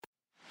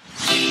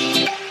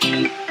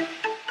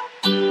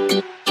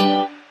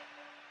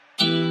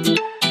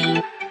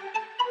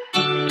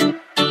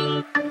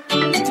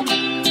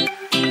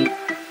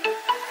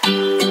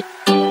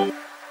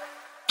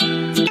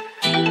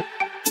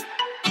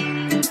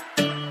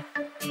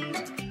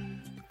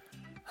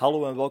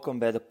Hallo en welkom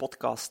bij de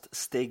podcast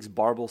Steaks,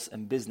 Barbells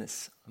 &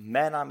 Business.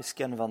 Mijn naam is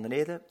Ken van den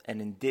Ede en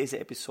in deze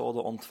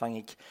episode ontvang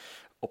ik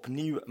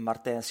opnieuw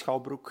Martijn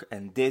Schouwbroek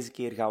en deze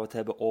keer gaan we het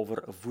hebben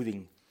over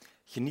voeding.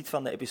 Geniet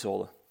van de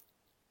episode.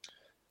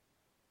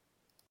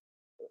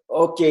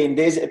 Oké, in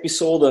deze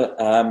episode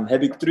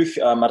heb ik terug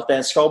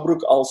Martijn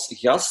Schouwbroek als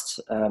gast.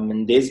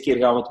 En deze keer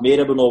gaan we het meer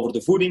hebben over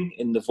de voeding.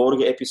 In de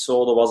vorige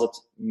episode was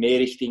het meer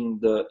richting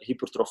de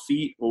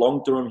hypertrofie,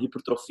 long-term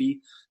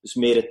hypertrofie, dus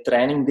meer het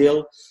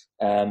trainingdeel.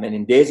 En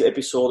in deze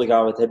episode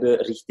gaan we het hebben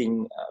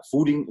richting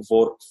voeding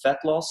voor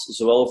fat loss,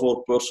 zowel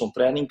voor personal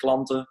training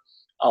klanten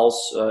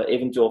als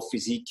eventueel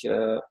fysiek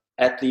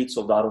athletes,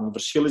 of daar een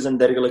verschil is en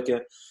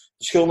dergelijke.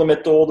 Verschillende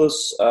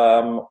methodes,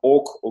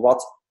 ook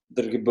wat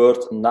er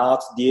gebeurt na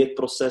het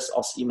dieetproces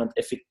als iemand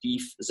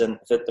effectief zijn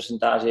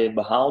vetpercentage heeft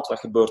behaald. Wat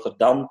gebeurt er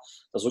dan?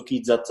 Dat is ook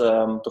iets dat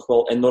toch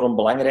wel enorm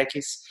belangrijk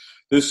is.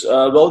 Dus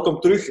welkom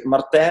terug,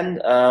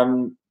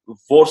 Martijn.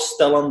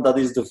 Voorstellen, dat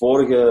is de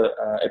vorige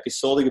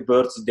episode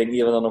gebeurd, dus ik denk niet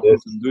dat we dat nog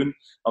moeten doen.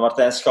 Maar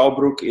Martijn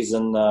Schouwbroek is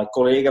een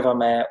collega van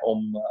mij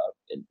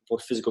voor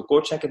Physical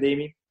Coach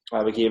Academy.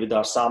 We geven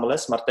daar samen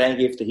les. Martijn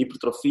geeft de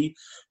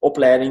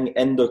hypertrofie-opleiding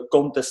en de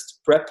contest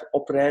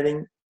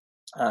prep-opleiding.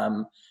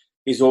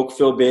 Is ook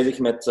veel bezig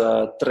met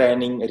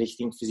training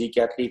richting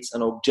fysieke athletes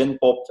en ook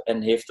Genpop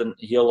en heeft een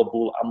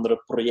heleboel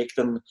andere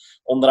projecten.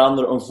 Onder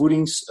andere een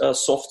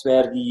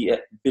voedingssoftware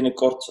die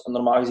binnenkort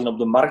normaal gezien op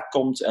de markt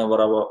komt en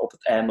waar we op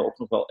het einde ook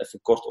nog wel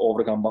even kort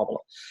over gaan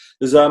babbelen.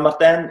 Dus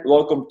Martijn,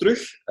 welkom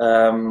terug.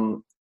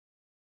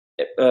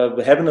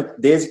 We hebben het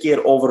deze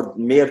keer over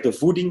meer de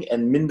voeding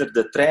en minder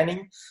de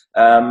training.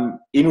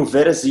 In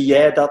hoeverre zie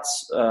jij dat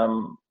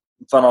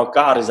van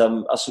elkaar? Is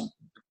dat, als je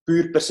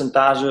puur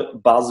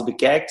percentagebasis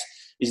bekijkt,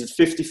 is het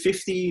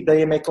 50-50 dat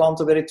je met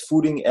klanten werkt,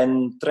 voeding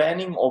en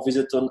training? Of is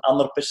het een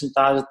ander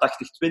percentage,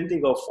 80-20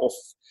 of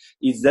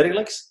iets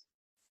dergelijks?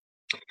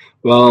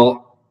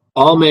 Wel,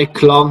 al mijn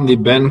klanten die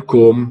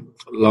binnenkomen,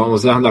 laten we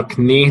zeggen dat ik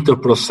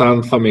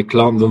 90% van mijn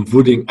klanten doen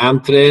voeding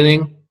en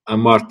training,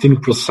 en maar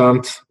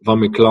 10% van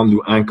mijn klanten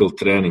doen enkel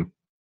training.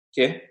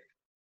 Oké.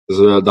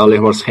 Dus dat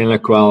ligt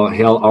waarschijnlijk wel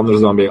heel anders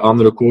dan bij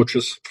andere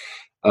coaches.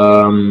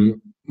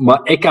 Maar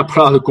ik heb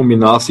graag de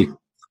combinatie.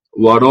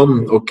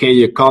 Waarom? Oké,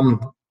 je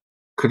kan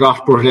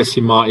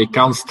krachtprogressie maken, je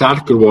kan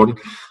sterker worden,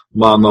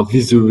 maar naar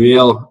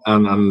visueel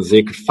en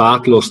zeker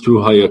vaatloos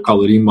toe ga je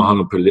calorieën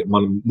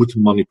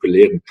moeten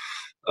manipuleren.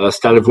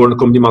 Stel je voor, dan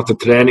komt iemand de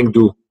training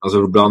doen en ze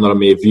verbranden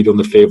daarmee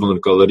 400, 500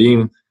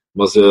 calorieën,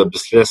 maar ze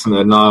beslissen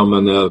erna om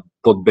een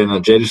pot Ben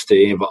 & Jerry's te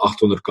eten van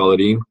 800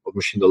 calorieën, of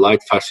misschien de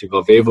light versie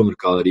van 500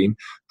 calorieën,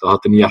 dan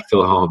gaat er niet echt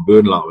veel gaan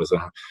gebeuren, laten we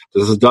zeggen.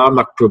 Dus daarom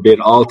dat ik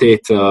probeer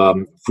altijd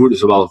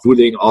zowel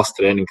voeding als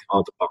training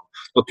aan te pakken.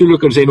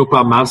 Natuurlijk, er zijn ook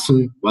wel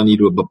mensen,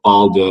 wanneer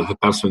bepaalde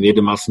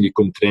gepensioneerde mensen die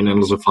komen trainen in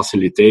onze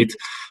faciliteit,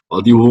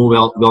 maar die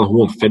wel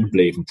gewoon fit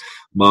blijven.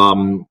 Maar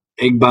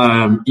ik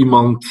ben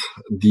iemand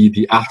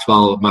die echt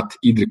wel met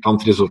iedere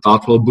klant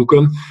resultaat wil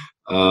boeken.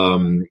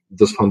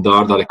 Dus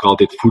vandaar dat ik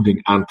altijd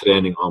voeding en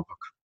training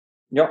aanpak.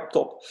 Ja,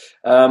 top.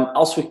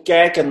 Als we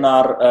kijken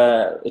naar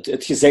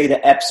het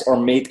gezegde abs are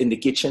made in the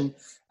kitchen,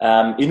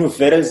 in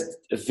hoeverre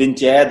vind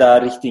jij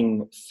daar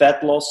richting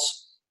fat loss,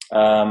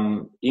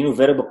 in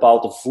hoeverre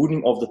bepaalt de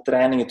voeding of de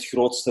training het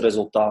grootste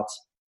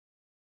resultaat?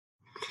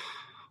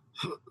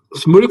 Het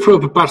is moeilijk voor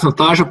op een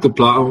percentage op te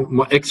plaatsen,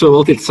 maar ik zou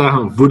altijd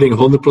zeggen voeding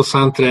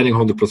 100%,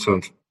 training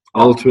 100%.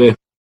 Alle twee.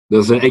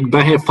 Dus ik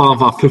ben geen fan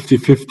van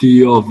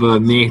 50-50 of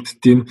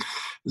 90-10.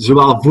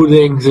 Zowel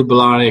voeding is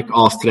belangrijk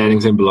als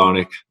training zijn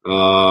belangrijk.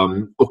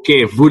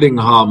 Oké,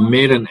 voeding gaat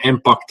meer een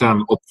impact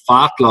hebben op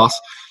vaatloss.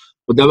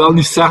 Maar dat wil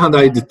niet zeggen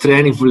dat je de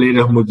training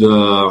volledig moet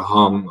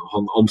gaan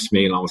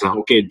omsmeden. We zeggen,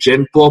 oké,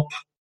 Genpop,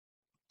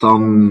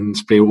 dan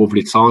spreken we over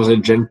iets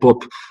anders.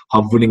 Genpop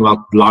gaat voeding wel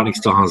het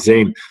belangrijkste gaan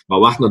zijn. Maar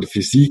wacht naar de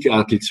fysieke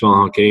athletes wil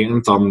gaan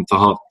kijken, dan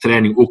gaat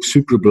training ook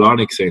super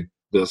belangrijk zijn.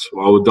 Dus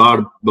waar we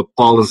daar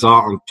bepaalde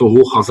zaken te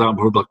hoog gaan zetten,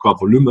 bijvoorbeeld qua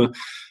volume,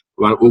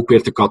 waar ook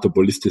weer te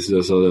katabolistisch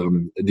is. Dus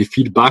die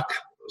feedback,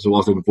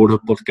 zoals in de vorige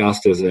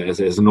podcast,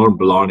 is enorm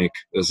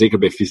belangrijk. Zeker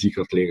bij fysieke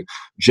atleten.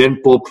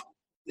 Genpop,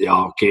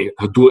 ja, oké,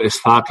 het doel is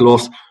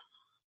vaatloos.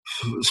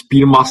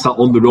 Spiermassa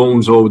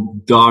onderhouden zou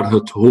daar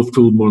het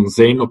hoofddoel moeten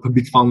zijn op het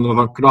gebied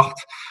van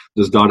kracht.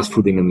 Dus daar is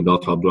voeding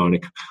inderdaad wel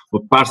belangrijk.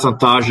 Maar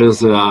percentages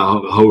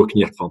hou ik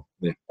niet echt van.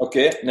 Nee.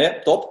 Oké,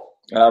 nee, top.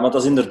 Want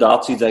dat is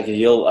inderdaad zoiets dat je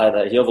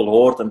heel veel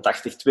hoort, en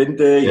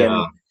 80-20.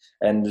 Ja.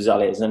 En dus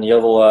er zijn heel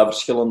veel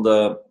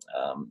verschillende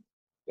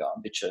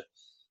een beetje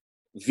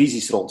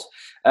visies rond.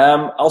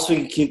 Als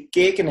we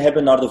gekeken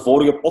hebben naar de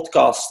vorige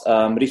podcast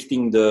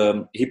richting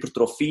de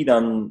hypertrofie,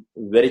 dan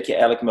werk je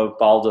eigenlijk met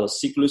bepaalde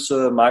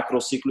cyclussen,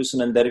 macrocyclussen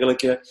en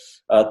dergelijke.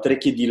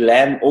 Trek je die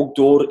lijn ook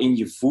door in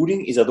je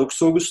voeding? Is dat ook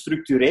zo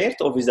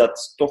gestructureerd of is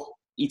dat toch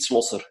iets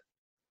losser?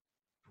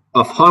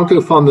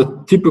 Afhankelijk van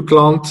de type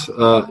klant,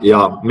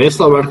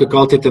 meestal werk ik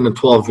altijd in een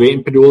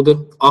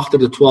 12-wekenperiode. Achter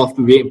de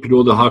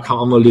 12-wekenperiode ga ik gaan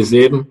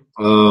analyseren.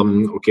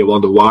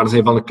 Wat de waarden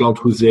zijn van de klant,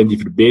 hoe zijn die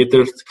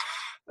verbeterd?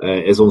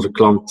 Is onze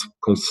klant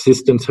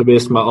consistent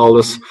geweest met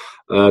alles?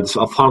 Dus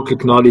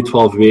afhankelijk na die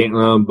 12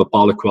 weken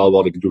bepaal ik wel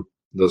wat ik doe.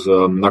 Dus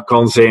dat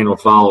kan zijn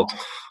ofwel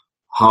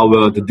gaan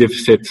we de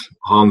deficit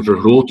gaan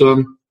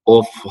vergroten,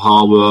 of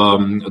gaan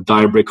we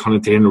diabreak gaan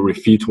integreren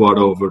refeed,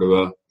 waarover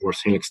we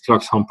waarschijnlijk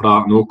straks gaan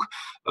praten ook.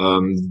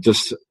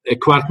 Dus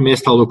ik werk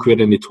meestal ook weer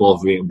in die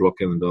 12 weken blok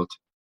inderdaad.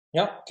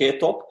 Ja, oké,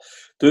 top.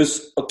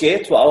 Dus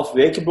 12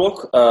 weken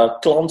blok.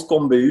 Klant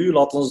komt bij u.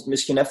 Laten we het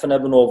misschien even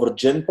hebben over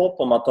Genpop,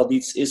 omdat dat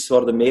iets is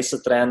waar de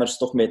meeste trainers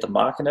toch mee te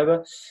maken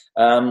hebben.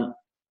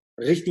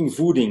 Richting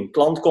voeding.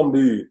 Klant komt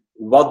bij u.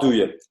 Wat doe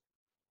je?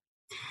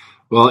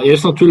 Wel,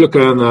 eerst natuurlijk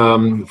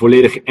een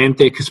volledig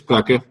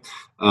intakegesprek.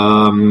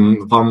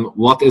 Van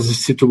wat is de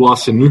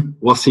situatie nu?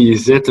 Wat zie je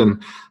zitten?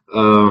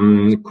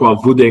 Qua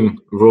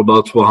voeding,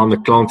 bijvoorbeeld, we gaan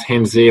de klant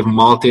geen 7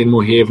 maaltijden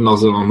moeten geven als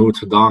ze dat nog nooit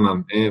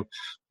gedaan hebben.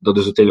 Dat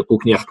is uiteindelijk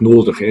ook niet echt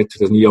nodig. Het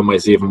is niet omdat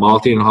je 7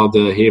 maaltijden gaat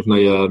geven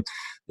dat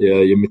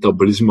je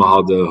metabolisme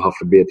gaat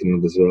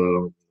verbeteren. Dus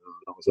laten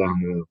we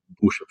zeggen,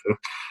 bullshit.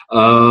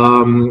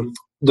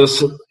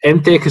 Dus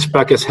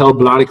intakegesprek is heel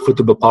belangrijk voor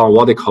te bepalen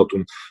wat ik ga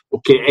doen.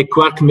 Oké, ik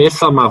werk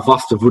meestal met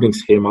vaste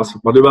voedingsschema's,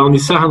 maar dat wil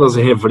niet zeggen dat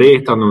ze geen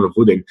vrijheid hebben aan de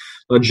voeding.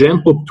 Naar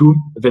Genpop toe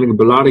vind ik het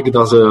belangrijk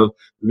dat ze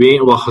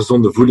weten wat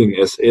gezonde voeding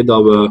is.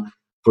 Dat we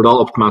vooral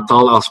op het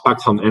mentale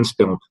aspect gaan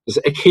inspelen. Dus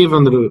ik geef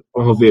hen er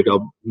ongeveer,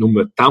 dat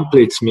noemen we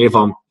templates mee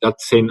van,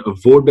 dat zijn een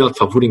voorbeeld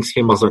van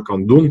voedingsschema's dat ik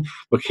kan doen,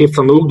 maar ik geef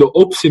dan ook de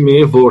optie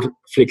mee voor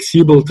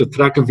flexibel te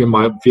trekken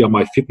via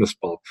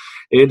MyFitnessPal.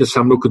 Dus ze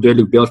hebben ook een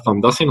duidelijk beeld van,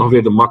 dat zijn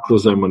ongeveer de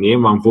macro's die je moet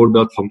nemen, maar een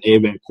voorbeeld van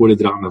eiwit,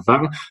 koolhydraten en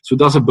vetten,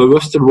 zodat ze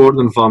bewuster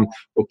worden van,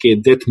 oké,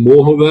 dit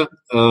mogen we,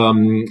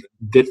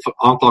 dit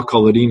aantal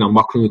calorieën en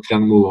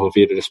macronutriënten mogen we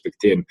ongeveer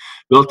respecteren.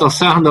 Wil dat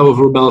zeggen dat we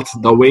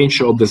bijvoorbeeld dat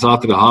wijntje op de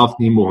zaterdagavond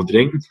niet mogen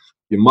drinken?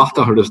 Je mag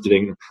dat gerust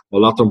drinken, maar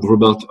laat dan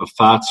bijvoorbeeld een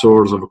fat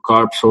source of een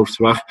carb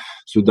source weg,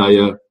 zodat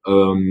je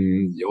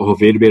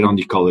ongeveer weer aan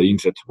die calorieën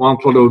zit.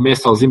 Want wat we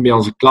meestal zien bij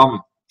onze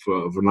klanten,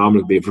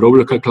 voornamelijk bij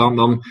vrouwelijke klanten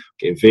dan,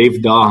 5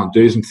 dagen,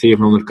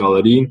 1700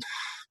 calorieën.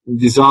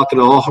 Die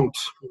zaterdagochtend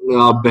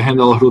begint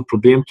al een groot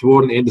probleem te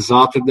worden. De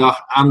zaterdag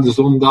en de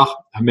zondag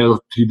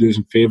gemiddeld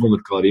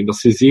 3500 calorieën. Dat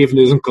zijn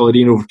 7000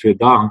 calorieën over 2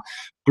 dagen.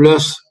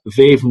 Plus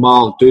 5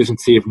 maal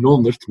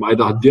 1700. Maar als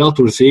je dat gedeeld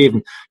door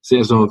 7,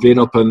 zijn ze ongeveer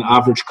op een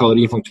average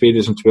calorie van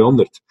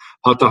 2200.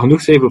 Gaat dat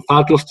genoeg zijn voor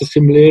vetloss te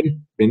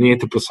stimuleren? Bij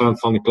 90%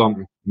 van de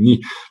klanten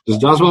niet. Dus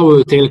dat is wat we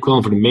uiteindelijk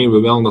willen vermijden. We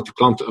willen dat de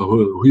klant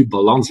een goede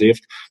balans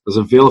heeft. Dat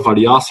ze veel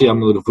variatie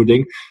hebben naar de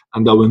voeding.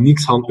 En dat we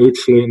niets gaan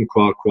uitsluiten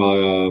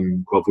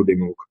qua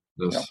voeding ook.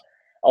 Dus. Ja.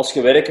 Als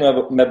je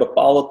werkt met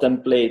bepaalde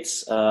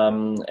templates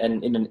en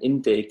in een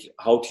intake,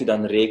 houd je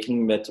dan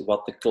rekening met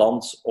wat de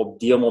klant op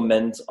die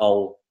moment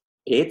al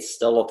eet?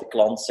 Stel dat de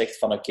klant zegt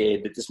van oké,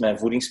 dit is mijn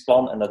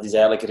voedingsplan en dat is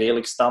eigenlijk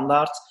redelijk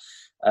standaard.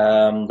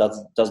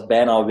 Dat is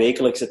bijna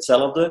wekelijks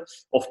hetzelfde.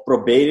 Of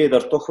probeer je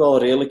daar toch wel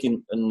redelijk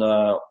in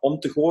om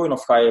te gooien?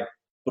 Of ga je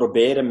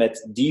proberen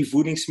met die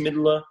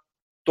voedingsmiddelen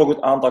toch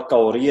het aantal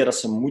calorieën dat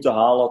ze moeten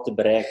halen te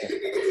bereiken?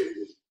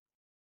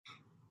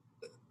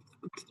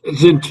 Er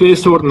zijn 2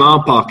 soorten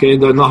aanpak.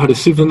 De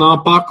agressieve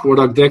aanpak,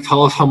 waar ik direct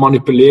alles ga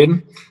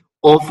manipuleren.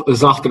 Of een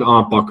zachte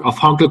aanpak.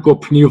 Afhankelijk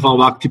opnieuw van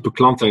welk type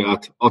klant je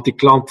hebt. Als die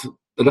klant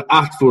er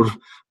echt voor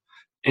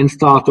in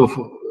staat of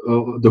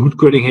de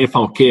goedkeuring heeft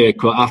van oké,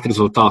 ik wil echt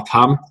resultaat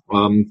hebben,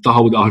 dan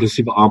gaan we de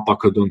agressieve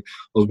aanpakken doen.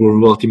 Als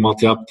bijvoorbeeld iemand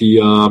je hebt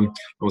die,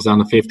 we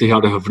zeggen een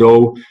 50-jarige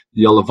vrouw,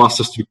 die al een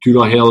vaste structuur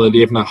al heel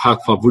leven heeft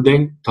gehad van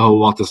voeding, dan gaan we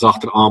wat de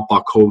zachter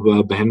aanpakken.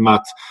 We beginnen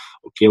met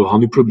oké, we gaan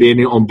nu proberen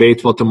je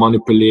ontbijt wat te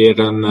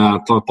manipuleren,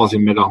 dan pas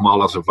in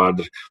middagmaal en zo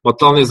verder. Maar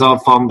dan is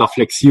dat van dat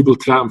flexibel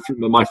trekken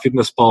met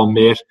MyFitnessPal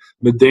meer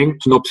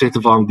bedenkt ten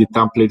opzichte van die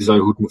templates dat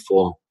je goed moet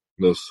volgen.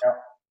 Dus.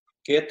 Ja.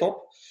 Oké,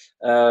 top.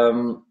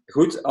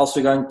 Goed, als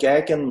we gaan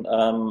kijken,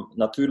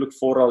 natuurlijk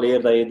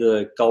vooraleer dat je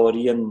de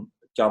calorieën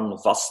kan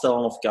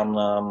vaststellen of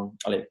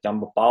kan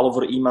bepalen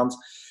voor iemand,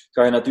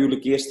 ga je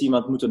natuurlijk eerst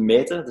iemand moeten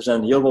meten. Er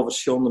zijn heel veel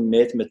verschillende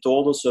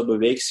meetmethodes. We hebben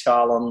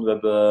weegschalen, we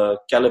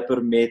hebben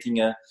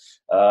calipermetingen.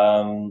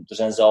 Er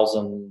zijn zelfs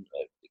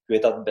ik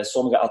weet dat bij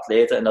sommige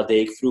atleten, en dat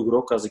deed ik vroeger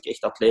ook als ik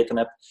echt atleten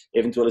heb,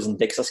 eventueel eens een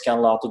DEXA-scan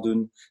laten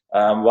doen.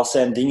 Wat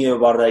zijn dingen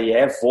waar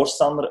jij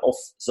voorstander of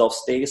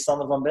zelfs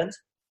tegenstander van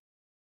bent?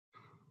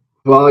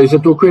 Wel, je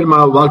zit ook weer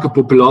maar welke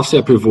populatie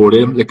heb je voor.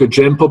 Like een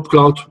Genpop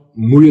Cloud,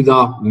 moet je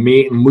dat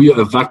meten? Moet je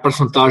een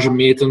vetpercentage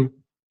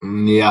meten?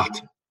 Niet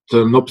echt.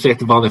 Ten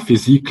opzichte van een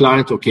fysiek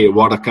client, oké,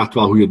 waar ik echt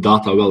wel goede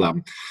data wil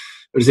hebben.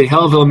 Er zijn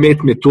heel veel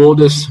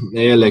meetmethodes,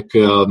 eigenlijk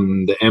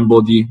de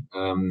Embody,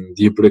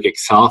 die gebruik ik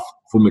zelf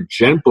voor mijn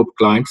Genpop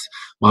clients,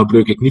 maar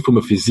gebruik ik niet voor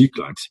mijn fysiek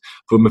clients.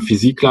 Voor mijn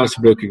fysiek clients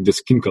gebruik ik de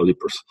skin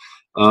calipers.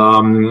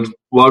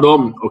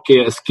 Waarom? Oké,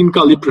 een skin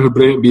caliper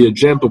gebruiken bij een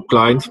Genpop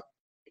client,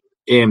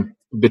 1,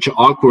 een beetje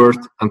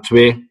awkward, en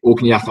 2,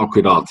 ook niet echt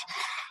accuraat.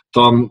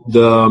 Dan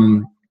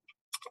de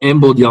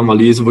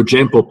Embody-analyse voor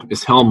Genpop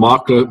is heel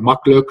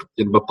makkelijk.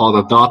 Je hebt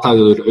bepaalde data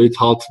die je eruit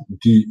haalt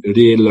die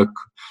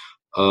redelijk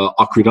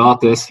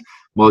accuraat is.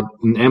 Maar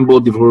een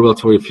Embody bijvoorbeeld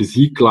voor je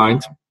fysiek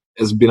client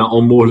is bijna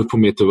onmogelijk om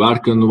mee te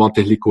werken, want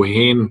de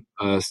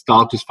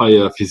glycogeen-status van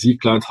je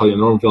fysiek lijn gaat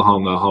enorm veel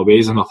gaan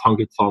wijzigen,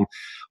 afhankelijk van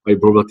waar je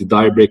bijvoorbeeld die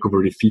diet break of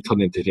refeed gaat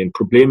integreren. Het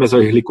probleem is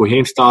dat je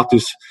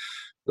glycogeenstatus,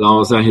 laten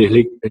we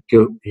zeggen,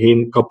 je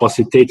geen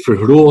capaciteit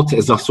vergroot,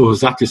 is dat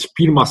zogezegd je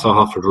spiermassa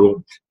gaat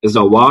vergroten. Is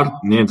dat waar?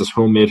 Nee, het is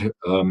gewoon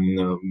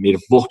meer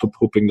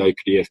vochtophoping dat je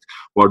creëert,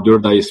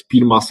 waardoor dat je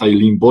spiermassa, je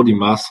lean body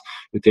mass,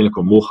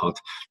 uiteindelijk omhoog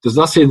gaat. Dus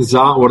dat zijn de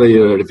zaken waar je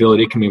er veel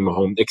rekening mee moet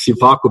houden. Ik zie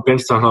vaak op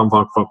Instagram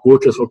van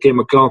coaches,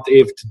 mijn klant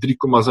heeft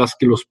 3,6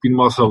 kilo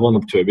spiermassa gewoon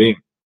op 2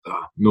 weken.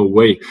 No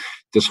way.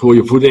 Het is gewoon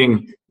je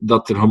voeding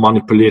dat er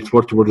gemanipuleerd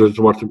wordt, waardoor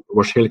er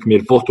waarschijnlijk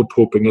meer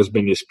vochtophoping is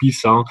binnen je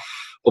spiercel.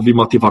 Of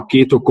iemand die van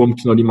keto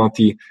komt naar iemand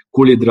die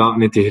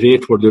koolhydraten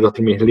integreert, waardoor dat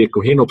er meer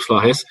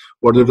glycogeenopslag is,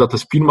 waardoor dat de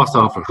spiermassa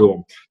gaat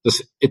vergroten.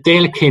 Dus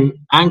uiteindelijk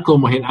geen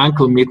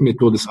enkel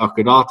meetmethode is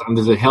accuraat. En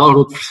er is een heel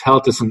groot verschil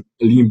tussen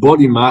lean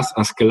body mass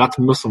en skelet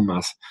muscle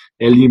mass.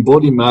 Lean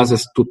body mass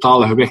is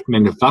totale gewicht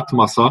minder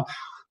vetmassa,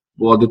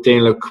 wat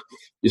uiteindelijk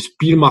je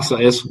spiermassa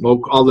is, maar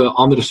ook alle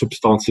andere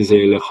substanties in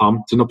je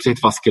lichaam. Ten opzichte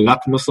van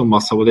skelet muscle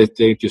massa, wat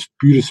uiteindelijk je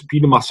pure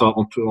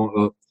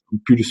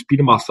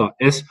spiermassa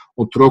is,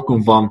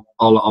 ontrokken van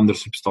alle andere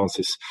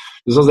substanties.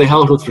 Dus dat is een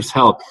heel groot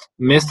verschil.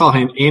 Meestal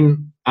geen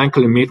één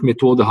enkele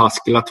meetmethode gaat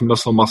skelet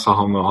muskelmassa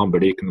gaan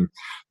berekenen.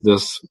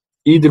 Dus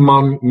ieder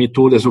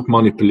methode is ook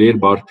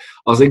manipuleerbaar.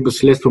 Als ik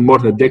beslis voor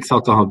morgen een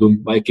dikzaal te gaan doen,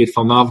 maar ik eet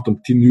vanavond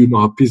om 10 uur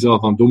nog een pizza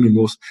van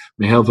Domino's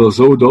met heel veel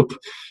zout op,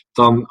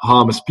 dan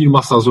gaat mijn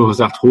spiermassa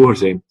zogezegd hoger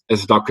zijn.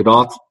 Is het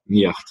accuraat?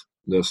 Niet echt.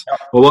 Dus.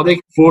 Maar wat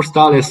ik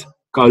voorstel is,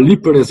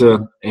 Caliper is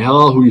een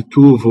heel goede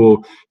tool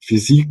voor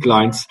fysiek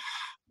lines,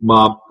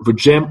 maar voor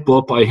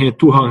Gympop, als je geen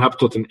toegang hebt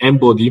tot een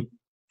InBody,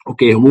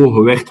 gewoon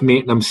gewicht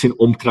meten en misschien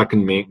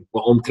omtrekken meten.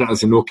 Maar omtrekken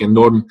zijn ook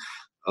enorm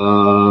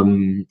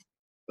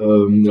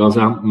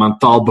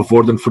mentaal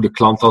bevorderend voor de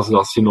klant als ze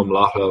dat zien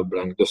omlaag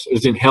brengen. Dus er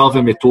zijn heel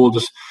veel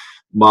methodes,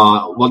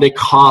 maar wat ik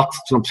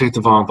haat ten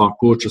opzichte van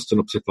coaches, ten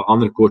opzichte van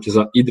andere coaches, is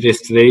dat iedereen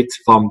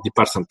strijdt van die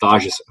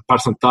percentages.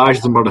 Percentages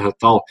is maar een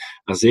getal.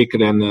 En zeker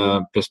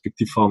in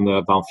perspectief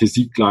van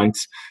fysiek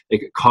clients.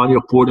 Ik ga niet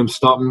op het podium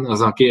stappen en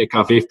zeggen, ik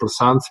ga 5%,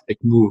 ik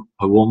moet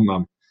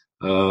gewoon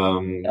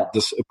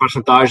Dus een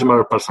percentage maar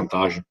een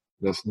percentage.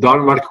 Dus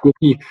daar werk ik ook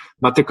niet.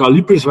 Met de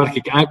kalipers werk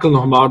ik enkel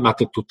nog maar met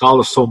de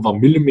totale som van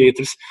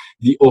millimeters,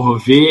 die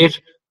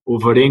ongeveer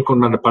overeenkomt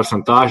met een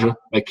percentage.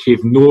 Maar ik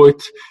geef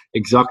nooit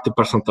exacte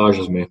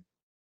percentages mee.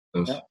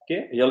 Dus. Ja,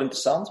 oké. Heel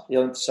interessant.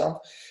 Heel interessant.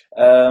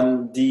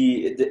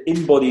 De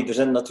InBody, er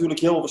zijn natuurlijk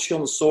heel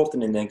verschillende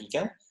soorten in, denk ik.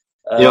 Hè?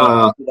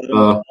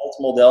 Een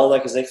model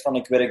dat je zegt van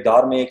ik werk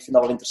daarmee, ik vind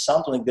dat wel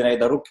interessant, want ik denk dat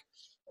je daar ook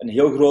een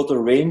heel grote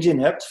range in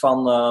hebt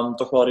van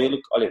toch wel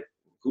redelijk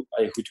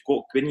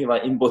goedkoop. Ik weet niet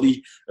wat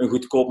InBody een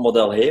goedkoop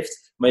model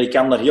heeft, maar je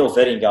kan daar heel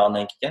ver in gaan,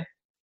 denk ik. Hè?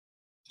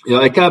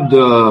 Ja, ik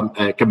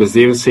heb de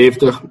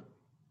 77.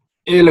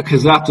 Eerlijk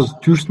gezegd, dat is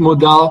het duurste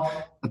model.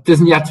 Het is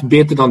niet echt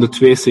beter dan de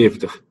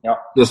 72.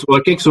 Ja. Dus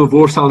wat ik zo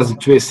voorstel is de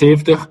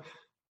 72.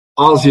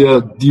 Als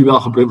je die wel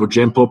gebruikt voor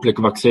Gympop,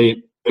 like wat ik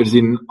zei, er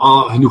zijn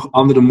genoeg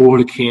andere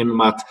mogelijkheden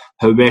met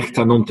gewicht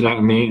en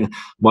omtrekken mee,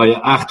 waar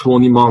je echt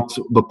gewoon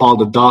iemand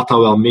bepaalde data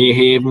wil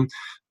meegeven,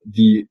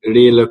 die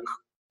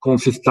redelijk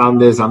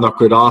consistent is en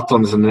accuraat,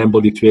 dan is een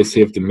InBody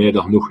 72 meer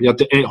dan genoeg. Je hebt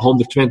de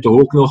 120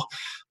 ook nog,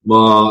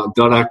 maar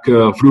daar heb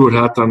ik vroeger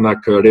gehad en heb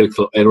ik redelijk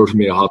veel errors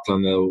mee gehad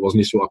en was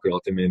niet zo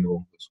accuraat in mijn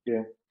ogen. Dus.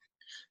 Okay.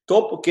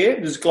 Top, oké.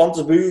 Dus de klant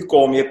is bij u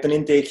gekomen, je hebt een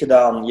intake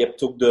gedaan, je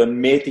hebt ook de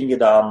meting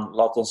gedaan,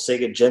 laat ons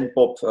zeggen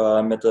Gympop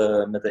met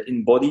de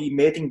InBody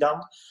meting dan.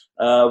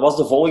 Wat is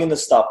de volgende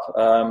stap?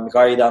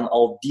 Ga je dan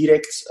al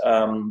direct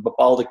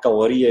bepaalde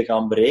calorieën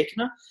gaan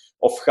berekenen?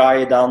 Of ga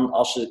je dan,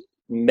 als je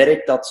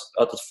merkt dat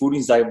uit het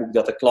voedingsdagboek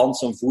dat de klant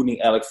zijn voeding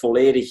eigenlijk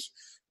volledig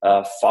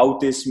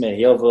fout is, met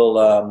heel veel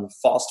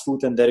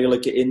fastfood en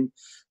dergelijke in.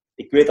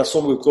 Ik weet dat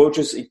sommige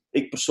coaches,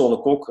 ik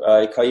persoonlijk ook,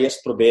 ik ga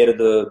eerst proberen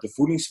de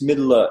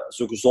voedingsmiddelen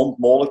zo gezond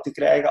mogelijk te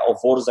krijgen,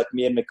 alvorens dat ik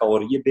meer met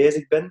calorieën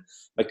bezig ben.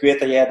 Maar ik weet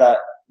dat jij dat,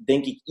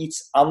 denk ik,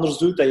 iets anders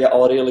doet, dat je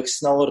al redelijk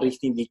sneller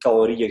richting die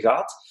calorieën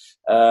gaat.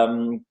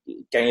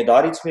 Kan je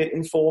daar iets meer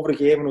info over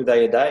geven, hoe dat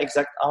je dat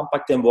exact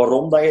aanpakt en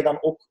waarom dat je dan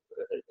ook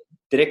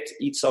direct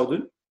iets zou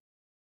doen?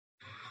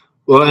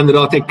 Wel,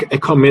 inderdaad,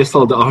 ik ga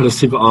meestal de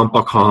agressieve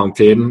aanpak gaan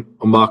hanteren,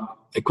 omdat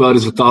ik wil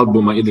resultaat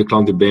boeken met iedere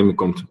klant die bij me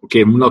komt.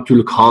 Het moet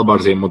natuurlijk haalbaar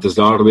zijn, want het is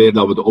daar weer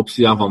dat we de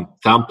optie hebben van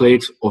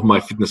templates of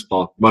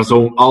MyFitnessPal. Maar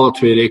zouden alle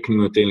twee rekenen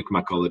uiteindelijk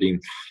met calorieën.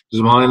 Dus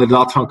we gaan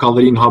inderdaad van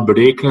calorieën gaan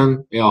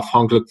berekenen,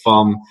 afhankelijk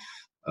van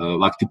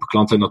welk type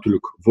klant je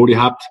natuurlijk voor je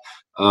hebt.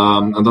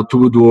 En dat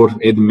doen we door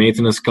de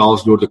maintenance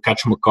scales, door de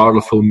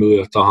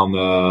Catch-McCardle-formule te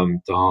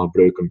gaan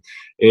gebruiken.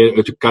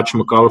 Uit de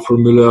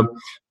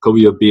Catch-McCardle-formule kan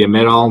je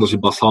BMR halen, dus je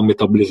basal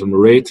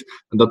metabolism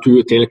rate. En dat doe je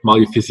uiteindelijk met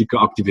je fysieke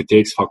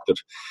activiteitsfactor.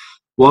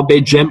 Wat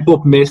bij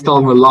Gympop meestal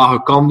een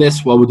lage kant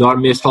is, wat we daar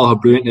meestal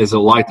gebruiken, is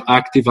een light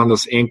active, en dat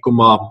is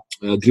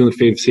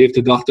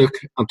 1,375, dacht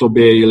ik. En toch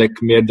bij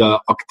meer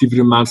de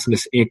actievere mensen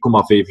is 1,55.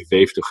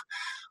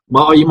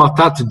 Maar als iemand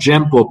hebt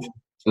Gympop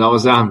laten we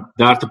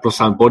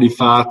zeggen, 30% body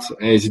fat,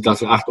 en je ziet dat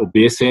ze echt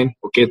obese zijn,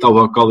 dat we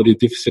een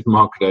caloriedeficit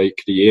mogen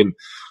creëren.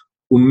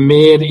 Hoe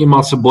meer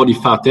iemand zijn body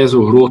fat is,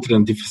 hoe groter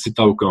een deficit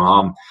dat we kunnen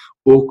gaan.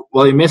 Ook,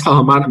 wat je meestal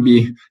gemerkt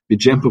bij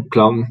Jump-up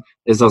klanten,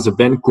 is dat ze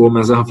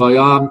binnenkomen en zeggen van,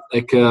 ja,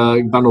 ik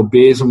ben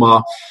obese,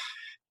 maar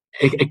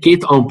ik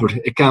eet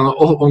amper. Ik kan een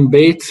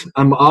ontbijt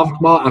en mijn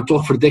avondmaal en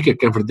toch verdik ik.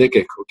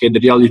 De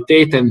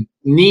realiteit in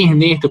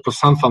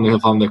 99%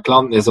 van de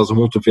klanten is dat ze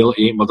gewoon te veel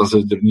eten, maar dat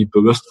ze er niet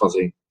bewust van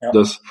zijn. Ja.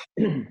 Dus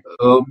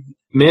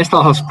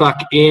meestal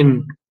gesprek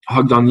 1 ga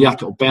ik dan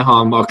niet op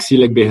ingaan, maar ik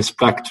zie bij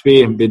gesprek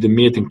 2, bij de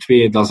meting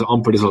 2, dat ze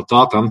amper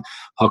resultaat hebben,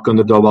 ga ik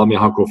er daar wel mee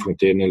gaan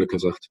confronteren, eerlijk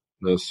gezegd.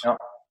 Dus.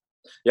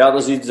 Ja,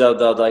 dat is iets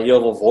dat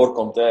heel veel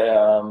voorkomt. Hè.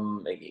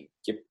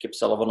 Ik heb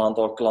zelf een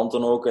aantal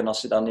klanten ook, en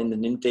als je dan in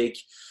de intake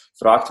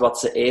vraagt wat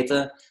ze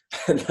eten,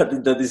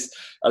 dat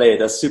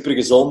is super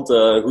gezond,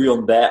 goed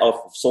ontbijt,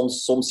 of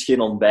soms geen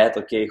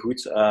ontbijt,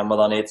 goed, maar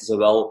dan eten ze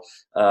wel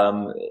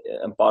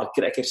een paar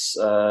crackers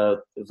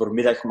voor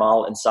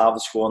middagmaal en 's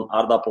avonds gewoon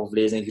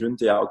aardappelvlees en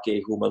groenten. Ja,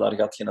 goed, maar daar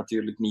gaat je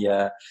natuurlijk niet,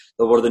 daar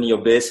word je niet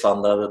obese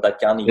van, dat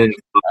kan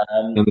niet.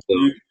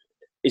 Nu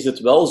is het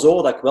wel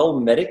zo dat ik wel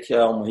merk,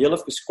 om heel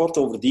even kort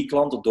over die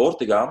klanten door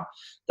te gaan,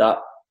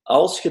 dat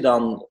als je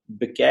dan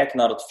bekijkt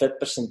naar het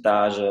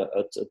vetpercentage,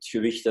 het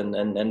gewicht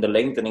en de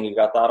lengte, en je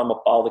gaat daar een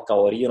bepaalde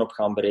calorieën op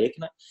gaan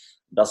berekenen,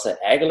 dat ze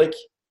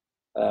eigenlijk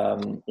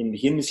in het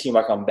begin misschien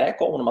wat gaan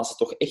bijkomen, maar ze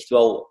toch echt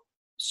wel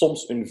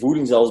soms hun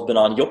voeding zelfs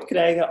bijna niet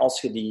opkrijgen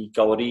als je die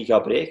calorieën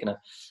gaat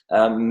berekenen.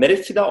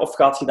 Merk je dat, of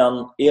gaat je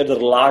dan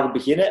eerder laag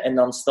beginnen en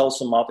dan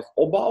stelselmatig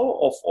opbouwen,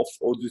 of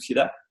hoe doe je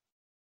dat?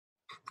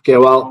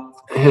 Wel,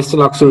 gisteren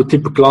had ik zo'n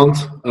type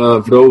klant,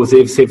 vrouw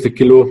 77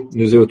 kilo,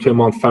 nu zijn we 2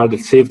 maanden verder,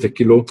 70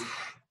 kilo.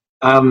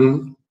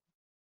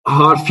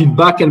 Haar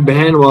feedback in het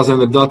begin was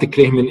inderdaad, ik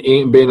kreeg mijn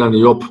eten bijna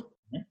niet op.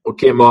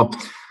 Maar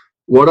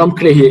waarom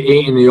krijg je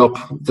eten niet op?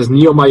 Het is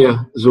niet omdat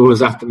je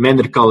zogezegd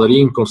minder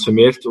calorieën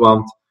consumeert,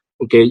 want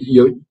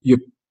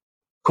je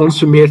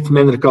consumeert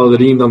minder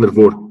calorieën dan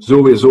ervoor,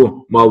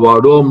 sowieso. Maar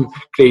waarom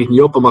krijg je het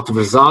niet op? Omdat de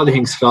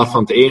verzadigingsgraad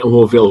van het eten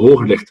gewoon veel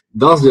hoger ligt.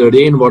 Dat is de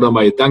reden waarom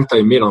je denkt dat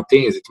je meer aan het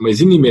eten zit. Maar je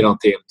zit niet meer aan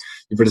het eten.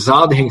 Je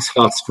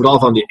verzadigingsgraad, vooral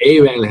van die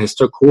eiwitten, is een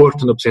stuk hoger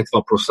ten opzichte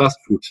van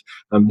processed food.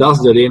 En dat is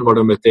de reden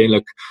waarom je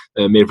uiteindelijk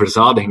meer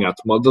verzadiging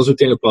hebt. Maar dat is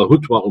uiteindelijk wel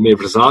goed, want hoe meer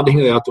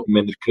verzadiging je hebt, hoe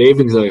minder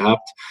cravings je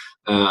hebt,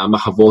 en met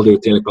gevolg dat je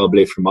uiteindelijk wel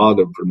blijft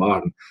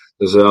vermageren.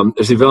 Dus er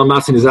zijn veel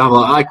mensen die zeggen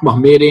van, ik mag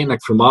meer eten en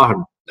ik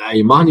vermageren. Nee,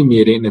 je mag niet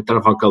meer eten in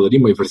termen van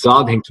calorieën, maar je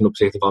verzadiging ten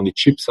opzichte van die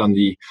chips en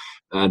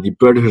die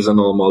burgers en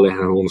allemaal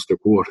liggen gewoon een stuk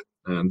hoger.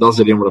 En dat is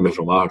de reden waarom je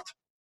vermagert.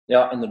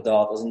 Ja,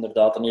 inderdaad. Dat is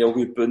inderdaad een heel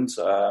goed punt.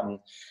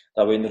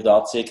 Dat we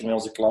inderdaad zeker met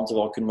onze klanten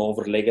wel kunnen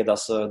overleggen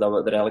dat we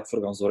er eigenlijk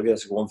voor gaan zorgen dat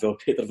ze gewoon veel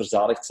beter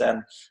verzadigd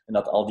zijn. En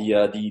dat al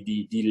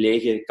die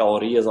lege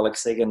calorieën, zal ik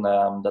zeggen,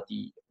 dat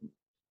die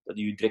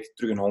je direct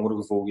terug een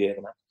hongergevoel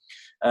geven. Hè.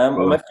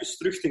 Om even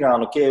terug te gaan.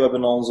 We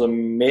hebben onze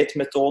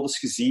meetmethodes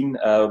gezien.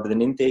 We hebben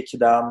een intake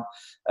gedaan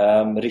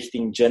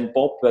richting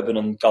Gen-pop. We hebben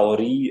een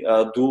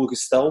caloriedoel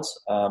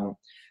gesteld.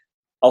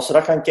 Als we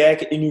dat gaan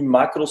kijken in uw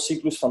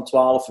macrocyclus van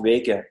 12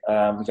 weken,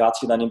 gaat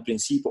je dan in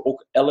principe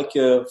ook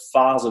elke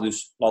fase,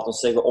 dus laten we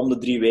zeggen om de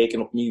 3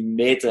 weken opnieuw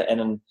meten en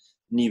een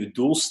nieuw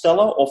doel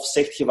stellen? Of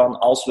zeg je van,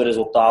 als we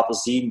resultaten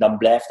zien, dan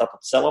blijft dat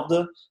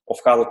hetzelfde?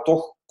 Of gaat het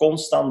toch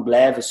constant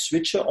blijven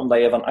switchen,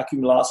 omdat je van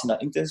accumulatie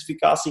naar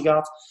intensificatie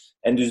gaat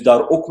en dus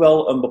daar ook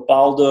wel een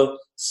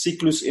bepaalde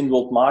cyclus in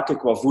wilt maken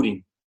qua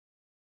voeding?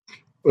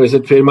 We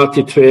zitten weer met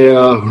die 2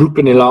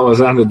 groepen in, laten we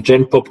zeggen, de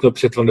Gen-pop ten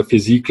opzichte van de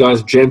fysiek.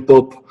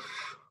 Gen-pop,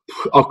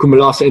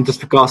 accumulatie,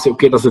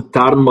 intensificatie, dat is de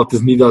term, maar het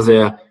is niet dat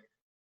ze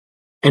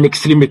in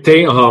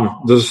extremiteiten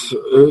gaan. Dus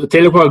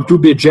uiteindelijk wat ik doe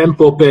bij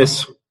Gen-pop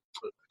is,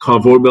 ik ga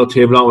een voorbeeld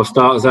geven,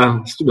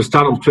 laten we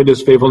staan op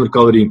 2500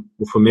 calorieën,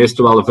 of voor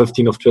meestal wel een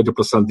 15 of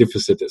 20%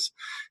 deficit is.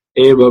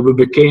 We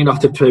bekijken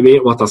achter 2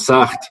 weken wat dat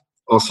zegt.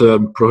 Als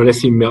we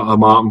progressie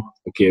maken,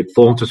 het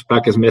volgende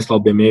gesprek is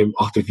meestal bij mij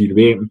achter 4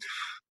 weken.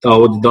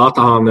 Dat we de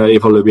data gaan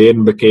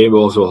evalueren, bekijken we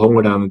als we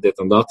honger en dit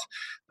en dat.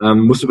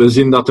 Moesten we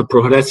zien dat de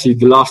progressie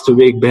de laatste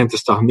week begint te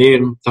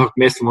stagneren, dan ga ik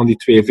meestal van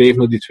die 2,5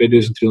 naar die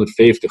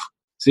 2350.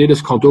 Zie je, dus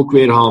ik ga het ook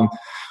weer gaan,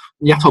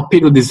 gaan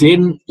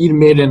periodiseren, hier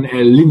meer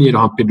in lineair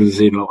gaan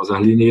periodiseren, laten we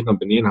zeggen, lineair naar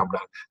beneden gaan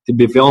brengen. Die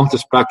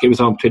BV-gesprek hebben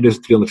we op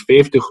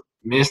 2350,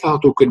 meestal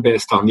gaat het ook weer bij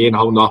stagneren,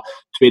 gaan we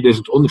naar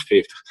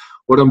 2150.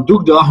 Waarom doe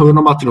ik dat? Gewoon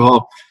omdat er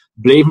gaat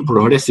blijven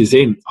progressie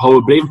zijn. Gaan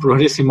we blijven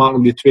progressie maken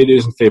op die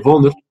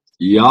 2500?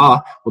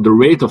 Ja, want de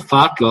rate of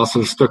fat loss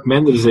zal een stuk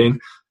minder zijn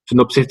ten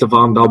opzichte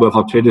van dat we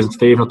van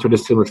 2005 naar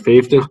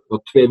 2250 naar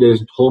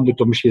 2100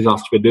 of misschien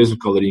zelfs 2000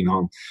 calorieën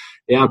gaan.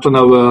 Ja, en toen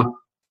hebben we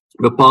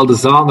bepaalde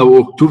zaken dat we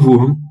ook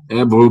toevoegen.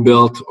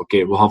 Bijvoorbeeld,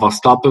 we gaan van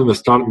stappen, we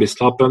starten bij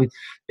stappen.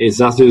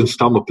 6000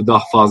 stappen per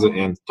dag, fase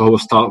 1. Dan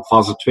gaan we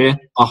fase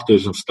 2,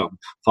 8000 stappen.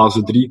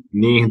 Fase 3,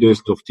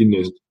 9000 of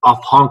 10.000.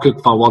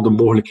 Afhankelijk van wat de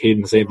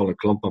mogelijkheden zijn van de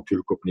klant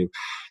natuurlijk opnieuw.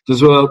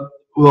 Dus we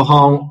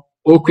gaan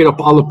ook weer op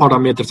alle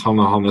parameters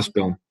gaan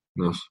spelen.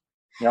 Dus.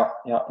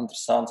 Ja,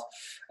 interessant.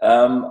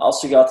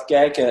 Als je gaat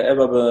kijken, we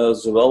hebben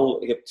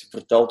zowel, je hebt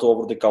verteld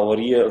over de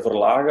calorieën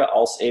verlagen,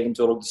 als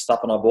eventueel ook de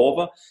stappen naar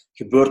boven.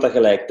 Gebeurt dat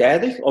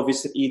gelijktijdig? Of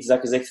is er iets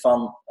dat je zegt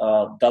van,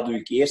 dat doe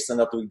ik eerst en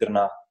dat doe ik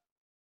daarna?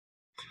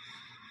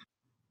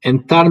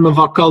 In termen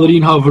van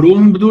calorieën gaan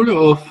verhogen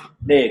bedoelen? Of?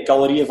 Nee,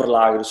 calorieën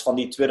verlagen. Dus van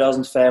die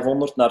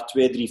 2500 naar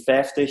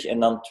 2350 en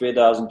dan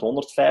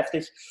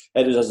 2150.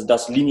 Dus dat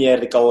is lineair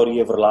de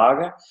calorieën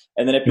verlagen.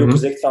 En dan heb je ook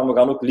gezegd van, we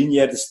gaan ook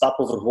lineair de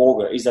stappen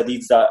verhogen. Is dat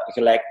iets dat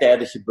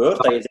gelijktijdig gebeurt?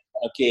 Dat je zegt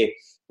van, oké,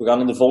 we gaan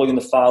in de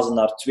volgende fase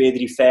naar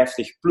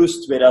 2350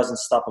 plus 2000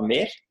 stappen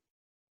meer?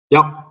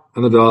 Ja,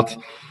 inderdaad.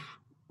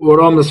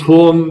 Waarom is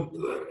gewoon,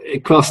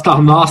 ik wil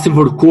stagnatie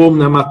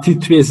voorkomen en met die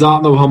twee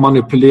zaken dat we gaan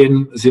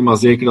manipuleren, zijn maar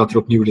zeker dat er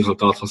opnieuw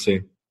resultaat zal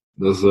zijn.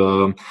 Dus,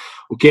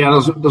 oké,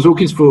 dat is ook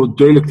iets voor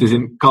duidelijk te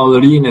zijn.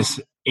 Calorieën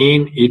is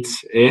één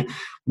iets,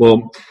 maar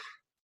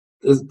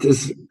het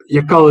is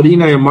je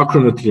calorieën en je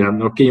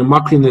macronutriënten. Oké, je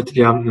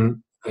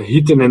macronutriënten,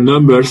 hitten en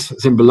numbers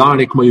zijn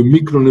belangrijk, maar je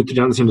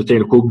micronutriënten zijn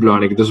uiteindelijk ook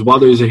belangrijk. Dus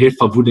wat je zegt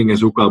van voeding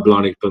is ook wel een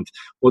belangrijk punt.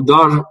 Maar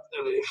daar,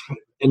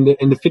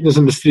 in de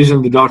fitnessindustrie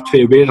zijn er daar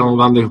twee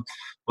werelden.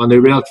 Van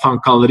de wereld van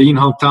calorieën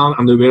gaan tellen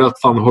en de wereld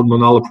van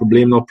hormonale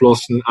problemen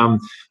oplossen en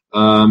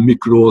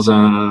micro's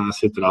en et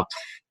cetera.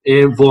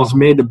 En volgens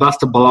mij de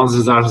beste balans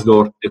is ergens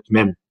door het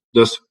min.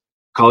 Dus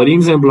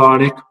calorieën zijn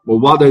belangrijk, maar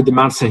wat je de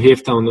mensen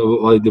geeft en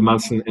wat je de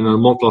mensen in hun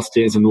mond laat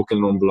steken zijn ook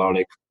enorm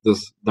belangrijk.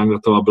 Dus ik denk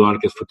dat dat wel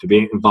belangrijk is voor te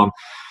weten van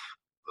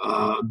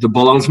de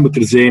balans moet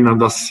er zijn en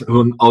dat is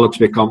gewoon alle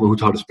twee kanten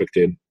goed gaan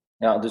respecteren.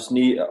 Ja, dus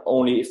niet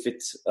only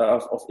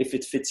if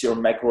it fits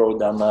your macro,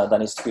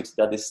 dan is het goed.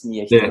 Dat is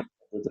niet echt... Nee.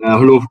 Daar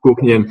geloof ik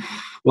ook niet in.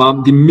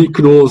 Want die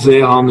micro's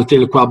gaan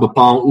natuurlijk wel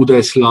bepalen hoe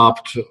je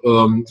slaapt,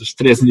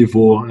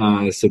 stressniveau,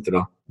 et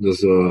cetera. Dus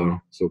zo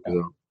is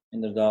dat.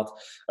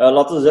 Inderdaad.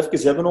 Laten we het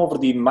even hebben over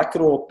die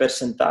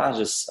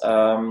macro-percentages.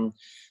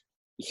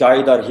 Ga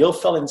je daar heel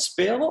fel in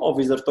spelen? Of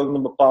is er toch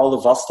een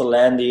bepaalde vaste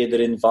lijn die je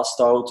erin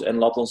vasthoudt? En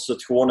laat ons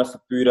het gewoon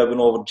even puur hebben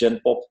over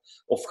GenPop.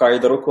 Of ga je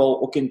daar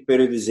ook in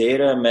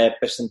periodiseren met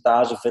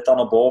percentage vet dat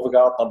naar boven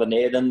gaat, naar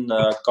beneden,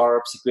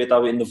 carbs? Ik weet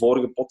dat we in de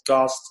vorige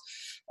podcast...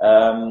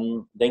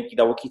 denk ik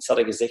dat we ook iets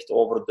hadden gezegd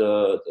over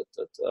de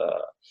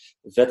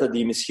vetten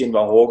die misschien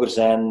wat hoger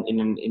zijn in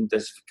een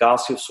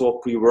intensificatie of zo,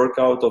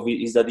 pre-workout. Of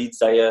is dat iets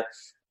dat je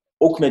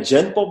ook met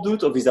GenPop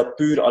doet? Of is dat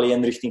puur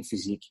alleen richting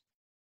fysiek?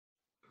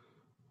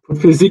 Voor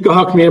fysiek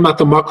ga ik meer met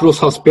de macro's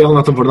gaan spelen,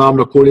 met de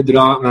voornamelijk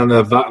koolhydraten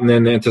en vetten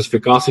in de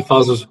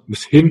intensificatiefases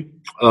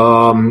misschien.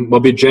 Maar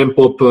bij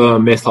GenPop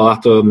meestal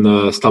echt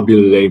een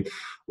stabiele lijn.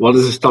 Wat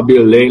is een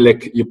stabiele lijn?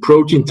 Like je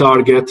protein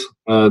target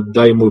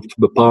dat je moet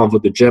bepalen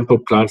voor de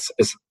GenPop clients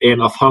is 1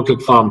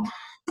 afhankelijk van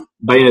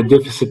ben je in een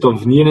deficit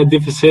of niet in een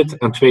deficit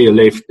en 2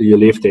 je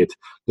leeftijd.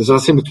 Dus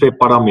dat zijn de 2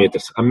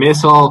 parameters. En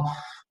meestal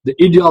de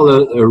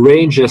ideale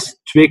range is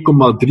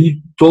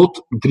 2,3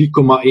 tot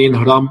 3,1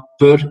 gram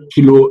per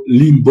kilo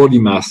lean body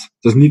mass.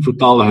 Dat is niet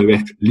totale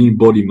gewicht, lean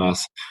body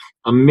mass.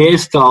 En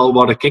meestal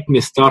waar ik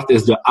mee start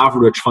is de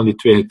average van die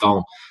 2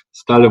 getallen.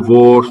 Stel je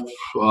voor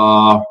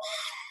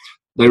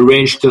de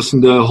range tussen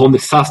de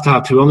 160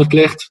 en 200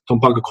 ligt, dan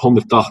pak ik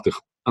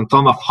 180. En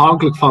dan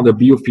afhankelijk van de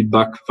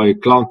biofeedback van je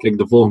klant, like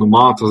de volgende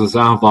maand, als ze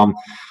zeggen van,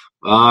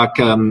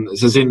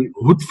 ze zijn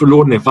goed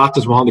verloren in vet,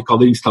 dus we gaan de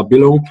calorieën stabiel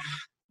houden.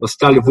 Dan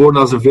stel je voor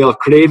dat ze veel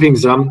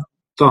cravings hebben,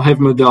 dan heeft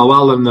men daar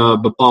wel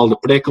een bepaalde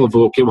prikkel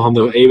voor, we gaan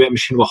de eiwit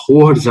misschien wat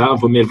hoger zetten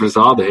voor meer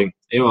verzadiging.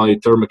 Want je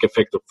thermic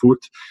effect op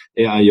food,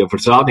 en je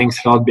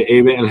verzadigingsgraad bij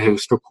eiwit ligt een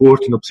stuk hoger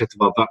ten opzichte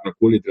van vet en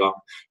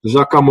koolhydraten. Dus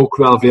dat kan me ook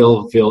wel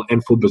veel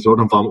info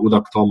bezorgen van hoe dat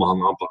ik het allemaal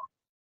ga aanpakken.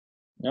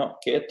 Ja,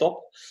 oké,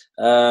 top.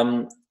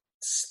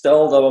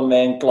 Stel dat we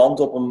met een klant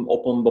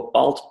op een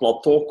bepaald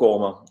plateau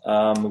komen.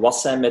 Wat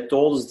zijn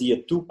methodes die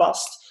je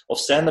toepast? Of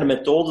zijn er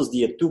methodes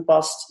die je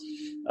toepast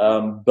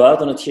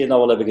buiten hetgeen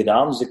dat we hebben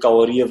gedaan? Dus de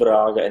calorieën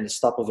verlagen en de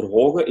stappen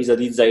verhogen. Is dat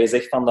iets dat je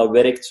zegt van dat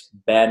werkt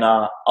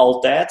bijna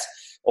altijd?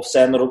 Of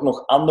zijn er ook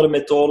nog andere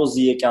methodes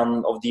die je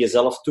kan of die je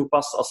zelf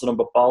toepast als er een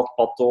bepaald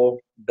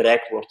plateau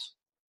bereikt wordt?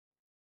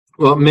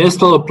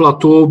 Meestal een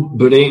plateau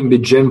bereiken bij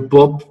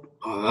GenPop.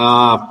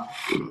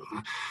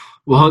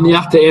 We gaan niet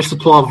echt de eerste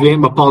 12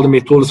 weken bepaalde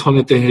methodes gaan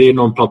integreren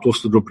om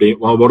plateaus te doorbreken.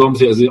 Maar waarom?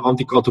 Ze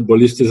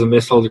anticatabolisten zijn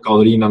meestal de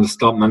calorieën en de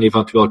stappen en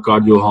eventueel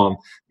cardio gaan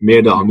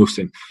meer dan genoeg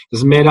zijn.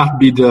 Dus meer echt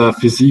bij de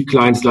fysiek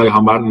clients dat je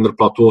gaat merken dat er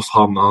plateaus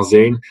gaan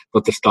zijn,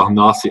 dat er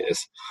stagnatie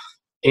is.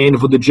 En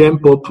voor de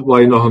GenPop, wat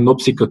je nog een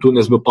optie kan doen,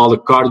 is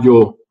bepaalde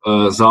cardio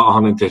zaken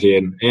gaan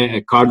integreren.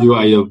 Cardio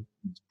heb je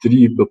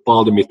 3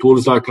 bepaalde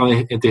methodes dat je kan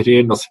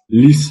integreren. Dat is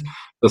LIS,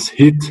 dat is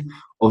HIIT,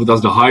 of dat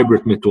is de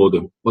hybrid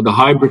methode. Maar de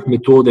hybrid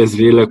methode is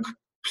redelijk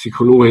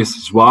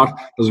psychologisch zwaar.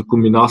 Dat is een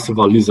combinatie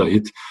van LIS en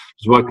HIIT.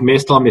 Dus waar ik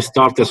meestal mee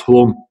start is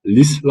gewoon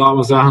LIS, laten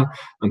we zeggen.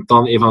 En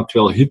dan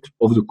eventueel HIIT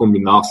of de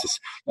combinaties.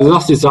 Dus dat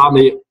is die zaken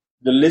die...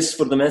 De LIS,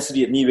 voor de mensen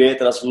die het niet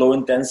weten, dat is low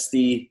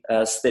intensity,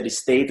 steady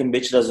state een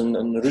beetje. Dat is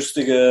een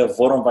rustige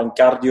vorm van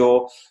cardio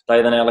dat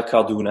je dan eigenlijk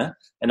gaat doen. Hè?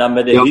 En dan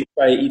met de HIIT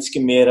ga je iets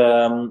meer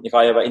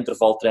ga je wat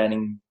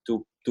intervaltraining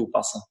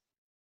toepassen.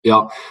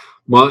 Ja,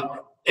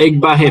 maar ik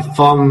ben geen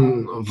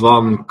fan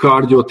van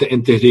cardio te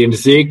integreren,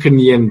 zeker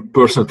niet in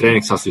personal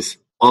training sessies.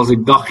 Als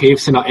ik dat geef,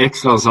 zijn dat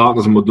extra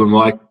zaken ze moet doen,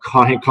 maar ik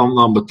ga geen klant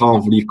aan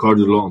betalen voor die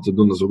cardio te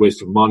doen. Dat is een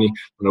waste of money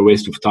en een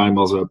waste of time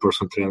als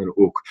personal trainer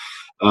ook.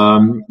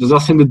 Dus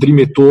dat zijn de 3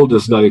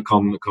 methodes die je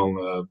kan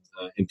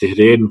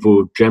integreren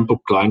voor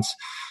jump-up clients.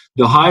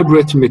 De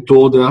hybrid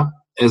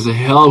methode is een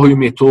heel goede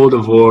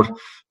methode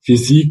voor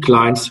fysiek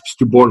clients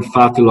stubborn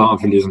vet te laten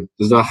verliezen.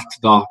 Dus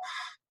dat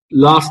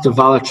laatste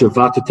velletje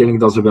vetverdeling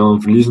dat ze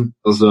willen verliezen,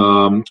 dat is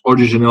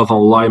origineel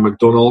van Lie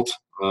McDonald.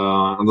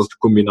 En dat is de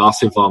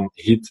combinatie van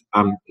HIIT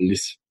en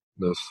LIS.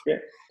 Dus. Oké,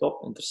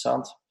 top,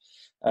 interessant.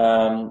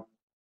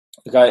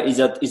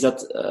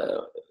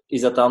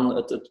 Is dat dan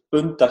het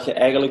punt dat je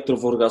eigenlijk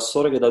ervoor gaat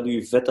zorgen dat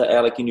je vetten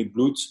eigenlijk in je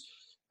bloed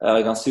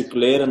gaan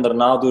circuleren en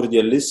daarna door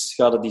die LIS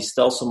gaat die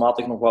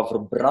stelselmatig nog wat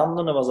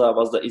verbranden?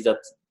 Is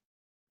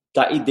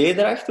dat idee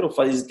erachter of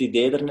wat is het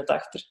idee er net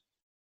achter?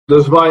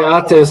 Dus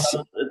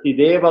het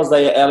idee was dat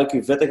je eigenlijk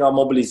je vetten gaat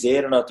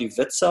mobiliseren uit je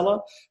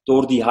vetcellen.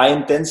 Door die high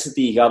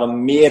intensity gaan er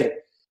meer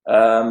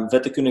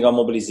vetten kunnen gaan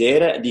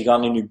mobiliseren. Die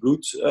gaan in je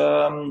bloed,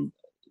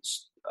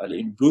 in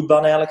je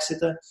bloedbaan eigenlijk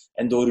zitten.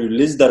 En door je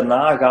LIS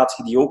daarna gaat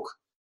je die ook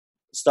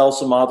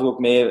stelselmatig ook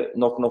mee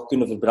nog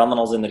kunnen verbranden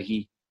als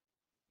energie.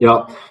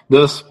 Ja,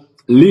 dus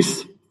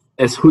LIS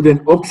is goed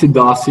in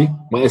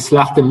oxidatie, maar is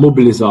slecht in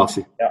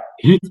mobilisatie. Ja.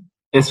 HIIT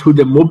is goed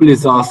in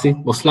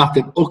mobilisatie, maar slecht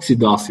in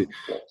oxidatie.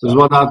 Dus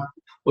wat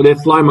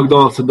heeft Lie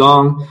McDonald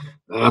gedaan,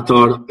 hij had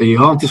daar een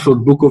gigantisch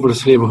groot boek over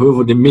geschreven,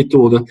 over die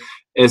methode,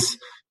 is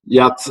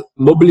je hebt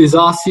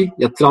mobilisatie,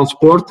 je hebt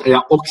transport en je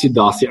hebt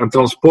oxidatie. En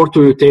transport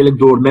doe je uiteindelijk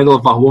door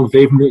middel van gewoon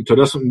 5 minuten te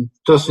rusten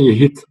tussen je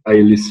HIIT en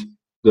je LIS.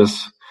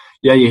 Dus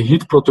ja, je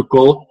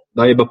HIIT-protocol,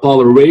 dat je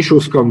bepaalde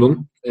ratios kan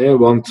doen,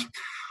 want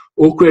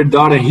ook weer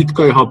daar in HIIT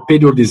kan je gaan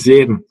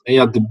periodiseren. En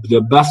ja,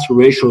 de beste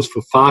ratios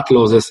voor fat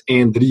loss is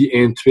 1-3,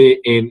 1-2,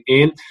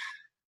 1-1.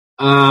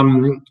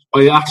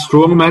 Als je echt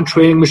strongman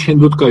training misschien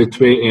doet, kan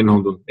je 2-1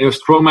 gaan doen.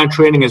 Strongman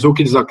training is ook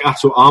iets dat ik echt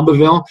zo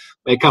aanbeveel,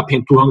 maar ik heb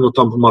geen toegang tot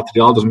dat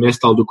materiaal, dus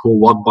meestal doe ik gewoon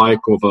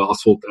wattbike of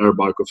assault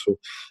airbike of zo.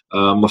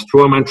 Maar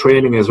strongman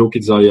training is ook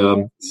iets dat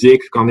je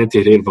zeker kan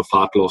integreren voor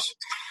fat loss.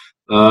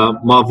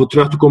 Maar voor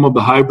terug te komen op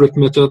de hybrid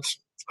method,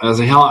 dat is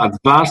een heel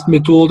advanced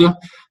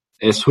methode.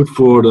 Is goed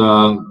voor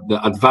de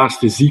advanced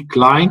fysiek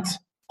client,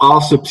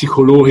 als ze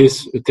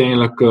psychologisch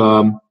uiteindelijk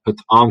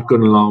het aan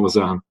kunnen, laten we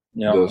zeggen.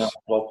 Ja, dus. Ja,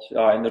 klopt.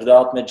 Ja,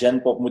 inderdaad, met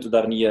Genpop moeten we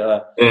daar niet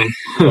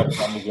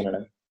aan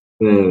beginnen.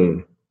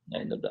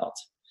 Nee,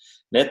 inderdaad.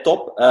 Nee,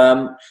 top.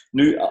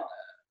 Nu,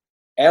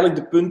 eigenlijk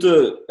de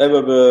punten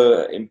hebben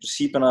we in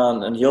principe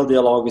een heel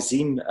deel al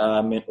gezien.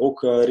 En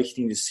ook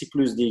richting de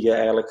cyclus die je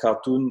eigenlijk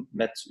gaat doen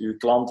met je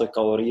klanten,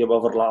 calorieën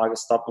wat verlagen,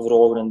 stappen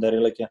verhogen en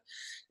dergelijke.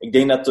 Ik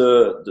denk dat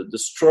de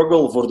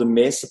struggle voor de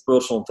meeste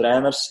personal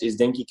trainers is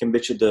denk ik een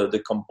beetje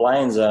de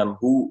compliance.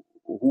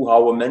 Hoe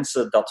houden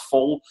mensen dat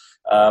vol?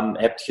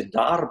 Heb je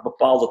daar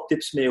bepaalde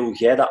tips mee hoe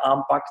jij dat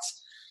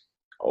aanpakt?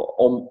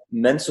 Om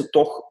mensen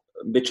toch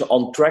een beetje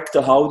on track te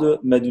houden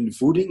met hun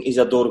voeding? Is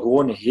dat door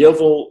gewoon heel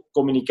veel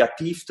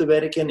communicatief te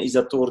werken? Is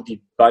dat door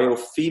die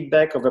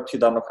biofeedback? Of heb je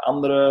daar nog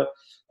andere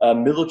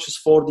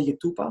middeltjes voor die je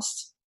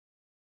toepast?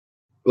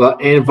 Wel,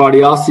 één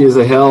variatie is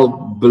een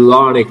heel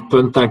belangrijk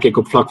punt, denk ik,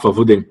 op vlak van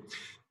voeding.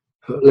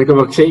 Like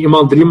wat ik zei,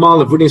 iemand 3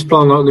 maanden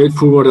voedingsplan laten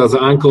uitvoeren, dat ze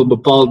enkel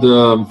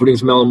bepaalde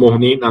voedingsmiddelen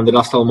mogen eten en de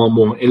rest allemaal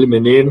mogen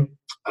elimineren.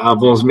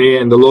 Volgens mij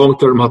in de long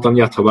term gaat dat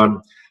niet echt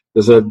werken.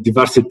 Dus de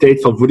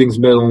diversiteit van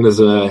voedingsmiddelen is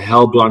een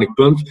heel belangrijk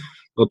punt.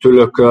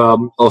 Natuurlijk,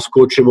 als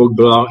coach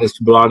is het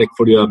belangrijk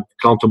voor je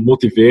klant te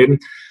motiveren.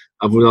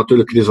 En voor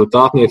natuurlijk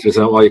resultaat neer te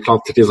zetten. Als je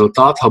klant het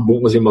resultaat gaat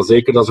boeken, zijn maar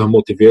zeker dat ze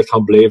gemotiveerd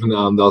gaan blijven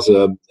en dat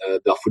ze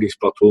dat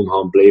voedingspatroon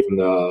gaan blijven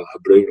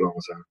gebruiken.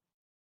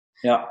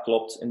 Ja,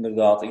 klopt,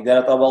 inderdaad. Ik denk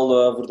dat dat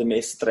wel voor de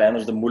meeste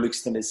trainers de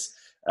moeilijkste is.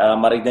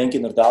 Maar ik denk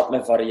inderdaad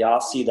met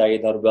variatie dat je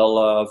daar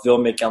wel veel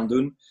mee kan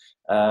doen.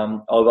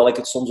 Alhoewel ik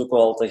het soms ook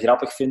wel te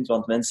grappig vind,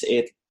 want mensen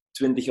eten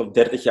 20 of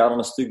 30 jaar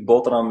een stuk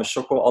boterham met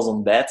choco als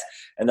ontbijt.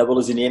 En dan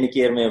willen ze in één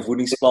keer met een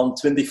voedingsplan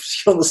 20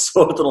 verschillende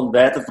soorten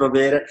ontbijten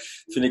proberen. Dat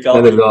vind ik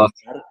altijd bizar.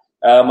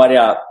 Maar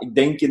ja, ik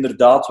denk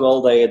inderdaad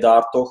wel dat je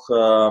daar toch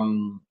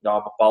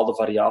bepaalde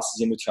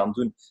variaties in moet gaan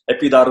doen.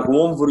 Heb je daar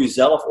gewoon voor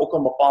jezelf ook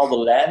een bepaalde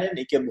lijn in?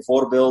 Ik heb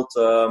bijvoorbeeld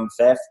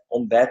 5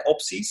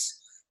 ontbijtopties.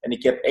 En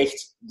ik heb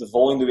echt de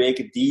volgende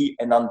weken die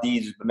en dan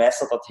die. Dus bij mij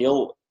staat dat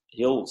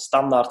heel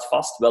standaard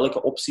vast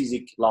welke opties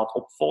ik laat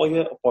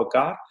opvolgen op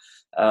elkaar.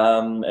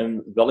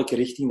 En welke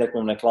richting dat ik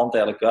met mijn klant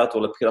eigenlijk uit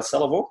wil. Heb je dat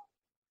zelf ook?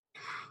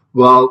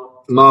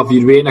 Wel, na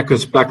 4 weken heb ik een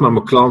gesprek met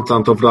mijn klant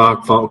en dan vraag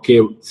ik van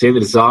oké, zijn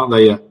er zaken dat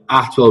je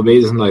echt wil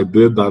wezen dat je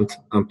beu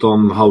bent? En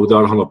dan gaan we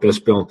daar gaan op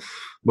inspelen.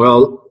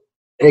 Wel,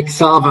 ik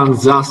zelf heb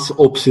 6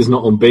 opties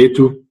naar ontbijt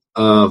toe.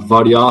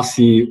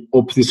 Variatie,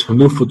 opties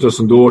genoeg voor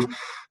tussendoor.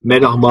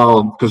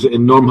 Middagmaal kun je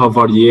enorm gaan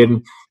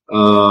variëren.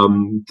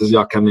 Dus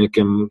ja, ik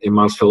heb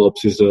immens veel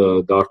opties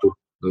daartoe.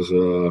 Dus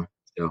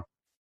ja.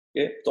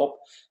 Oké, top.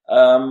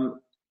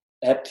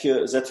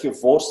 Zet je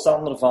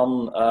voorstander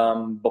van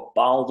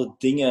bepaalde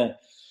dingen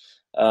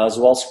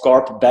Zoals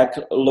carb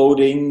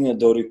backloading,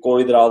 door je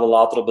koolhydraten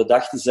later op de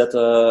dag te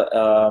zetten.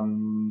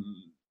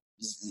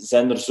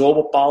 Zijn er zo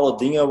bepaalde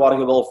dingen waar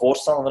je wel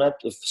voorstander van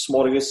hebt? 's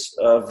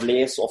Morgens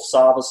vlees of 's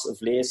avonds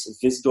vlees,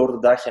 vis door de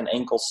dag en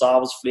enkel 's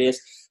avonds vlees.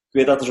 Ik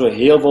weet dat er zo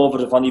heel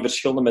veel van die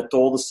verschillende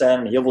methodes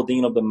zijn, heel veel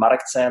dingen op de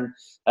markt zijn.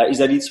 Is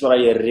dat iets waar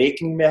je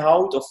rekening mee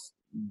houdt? Of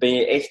ben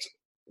je echt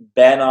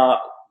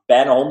bijna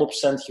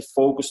 100%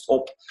 gefocust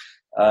op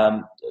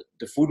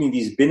de voeding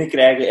die ze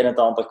binnenkrijgen en het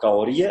aantal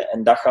calorieën?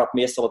 En dat gaat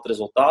meestal het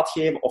resultaat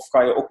geven? Of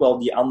ga je ook wel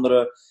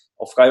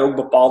of ga je ook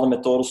bepaalde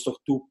methodes toch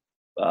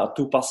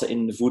toepassen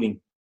in de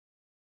voeding?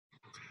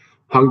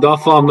 Hangt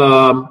af van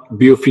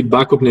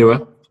biofeedback opnieuw. Hè.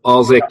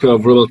 Als ik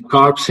bijvoorbeeld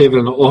carbs geef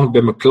in de ochtend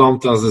bij mijn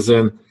klant en ze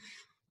zijn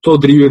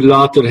tot 3 uur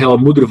later heel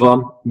moe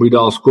ervan, moet je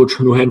daar als coach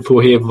genoeg info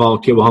geven van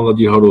oké, we gaan dat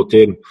hier gaan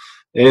roteren.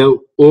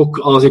 Ook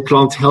als je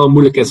klant heel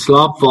moeilijk in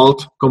slaap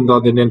valt, komt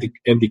dat een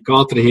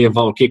indicator geven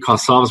van oké, ik ga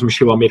s'avonds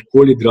misschien wat meer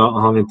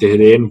koolhydraten gaan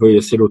integreren voor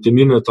je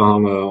serotonine te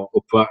gaan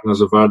opwekken en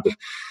zo verder.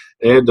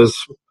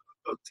 Dus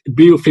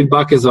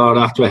biofeedback is daar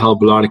echt wel heel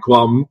belangrijk.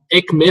 Wat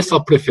ik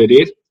meestal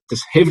prefereer, het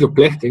is geen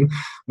verplichting,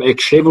 maar ik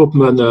schrijf op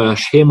mijn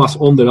schema's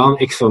onderaan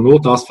extra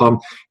nota's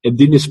van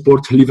indien je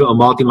sport liever een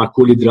maaltijd met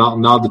koolhydraten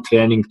na de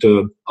training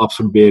te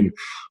absorberen.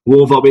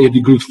 Gewoon vanwege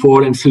die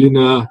gluten-4,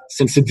 insuline,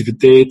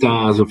 sensitiviteit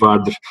en zo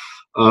verder.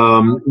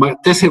 Maar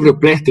het is geen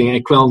verplichting.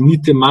 Ik wil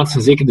niet de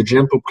mensen, zeker de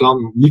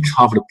gympop-klanten, niks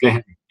gaan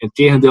verplichten.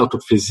 Integendeel,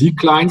 tot fysiek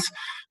clients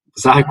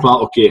zeg ik wel,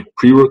 oké,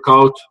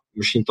 pre-workout,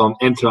 misschien dan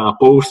intra en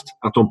post,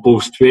 en dan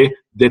post 2,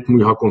 dit moet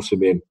je gaan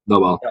consumeren. Dat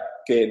wel.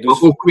 Ja, dus...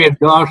 Maar ook weer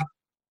daar,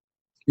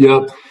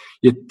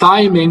 je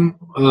timing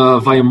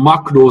van je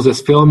macro's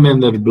is veel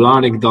minder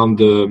belangrijk dan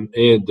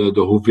de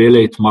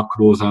hoeveelheid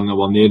macro's en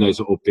wanneer je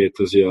ze opeet.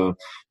 Dus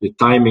je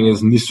timing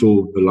is niet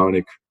zo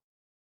belangrijk.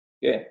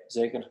 Oké,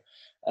 zeker.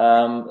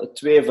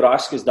 2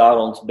 vraagjes daar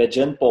rond. Bij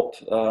Genpop,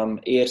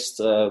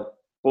 eerst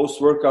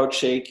post-workout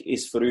shake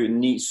is voor u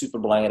niet super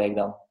belangrijk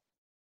dan?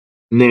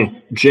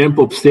 Nee,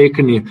 Genpop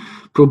zeker niet.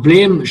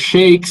 Probleem,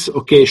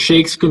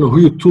 shakes kunnen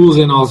goede tools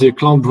zijn als je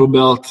klant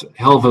bijvoorbeeld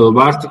heel veel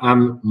werkt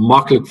en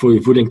makkelijk voor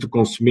je voeding te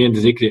consumeren,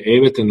 zeker je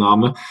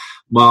eiwitinname.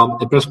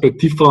 Maar in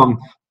perspectief van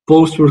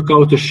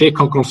post-workout een shake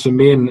gaan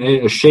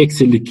consumeren, een shake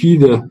zijn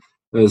liquide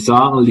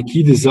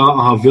zaden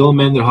gaan veel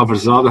minder gaan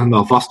verzadigen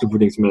dan vaste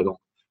voedingsmiddelen.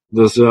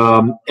 Dus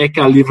ik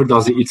heb liever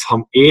dat ze iets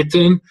gaan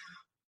eten,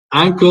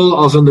 enkel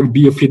als er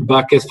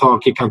biofeedback is van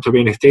ik heb te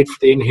weinig tijd voor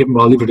het eten, geef me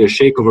wel liever een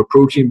shake of een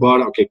protein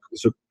bar.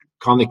 Zo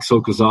kan ik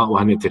zulke zaken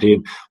gaan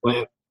integreren.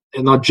 Maar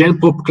in dat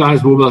Genpop klaar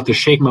is bijvoorbeeld een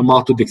shake met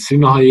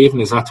maltodextrine gaan geven,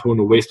 is dat gewoon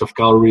een waste of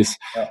calories.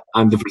 Ja.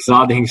 En de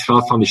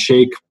verzadigingsgraad van die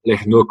shake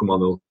ligt 0,0.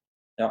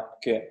 Ja,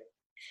 oké,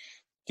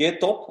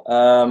 top.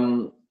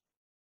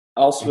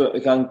 Als we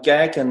gaan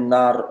kijken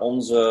naar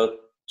onze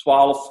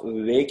 12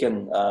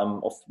 weken,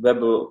 of we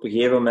hebben op een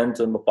gegeven moment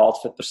een bepaald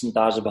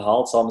vetpercentage behaald,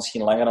 het zal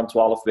misschien langer dan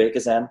 12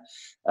 weken zijn.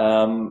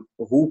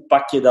 Hoe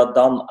pak je dat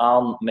dan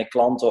aan met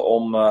klanten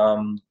om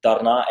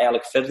daarna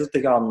eigenlijk verder te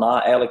gaan,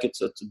 na eigenlijk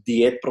het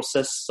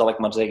dieetproces, zal ik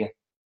maar zeggen?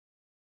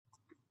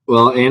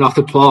 Wel, 1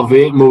 achter 12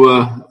 weken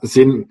moeten we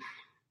zien,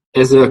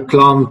 is de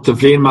klant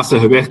tevreden met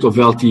zijn gewicht,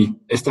 ofwel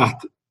is het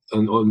echt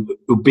een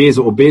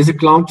obese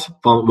klant,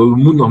 van we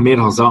moeten nog meer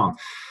gaan zagen.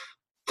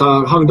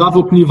 Dat hangt af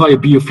ook niet van je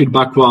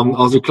biofeedback, want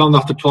als de klant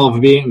achter 12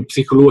 weken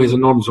psychologisch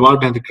enorm zwaar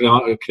begint te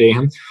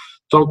krijgen,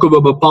 dan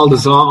kunnen we bepaalde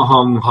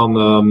zaken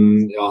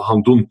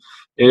gaan doen.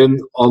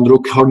 En er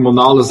ook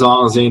hormonale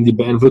zaken zijn die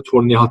beïnvloed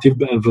worden, negatief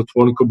beïnvloed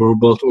worden, kunnen we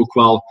bijvoorbeeld ook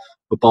wel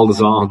bepaalde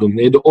zaken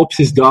doen. De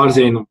opties daar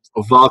zijn,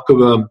 ofwel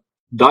kunnen we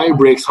diet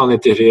breaks gaan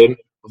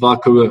integreren, ofwel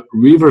kunnen we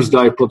reverse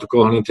diet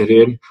protocol gaan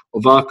integreren,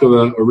 ofwel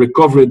kunnen we een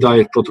recovery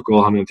diet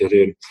protocol gaan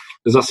integreren.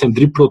 Dus dat zijn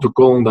 3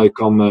 protocollen die je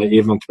kan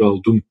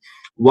eventueel doen.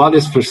 Wat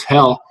is het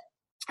verschil?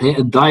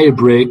 Een diet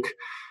break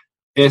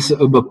is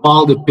een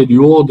bepaalde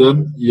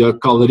periode je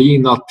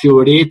calorieën naar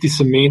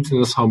theoretische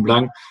maintenance gaan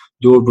brengen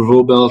door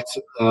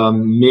bijvoorbeeld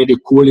meer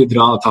de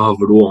koolhydraten te gaan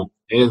verhogen.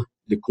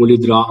 De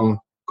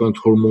koolhydraten kunnen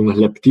het hormoon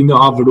leptine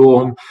gaan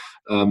verhogen,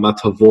 met het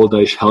gevolg dat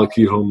je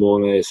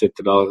schelklierhormonen etc.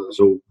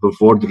 zo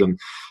bevorderen.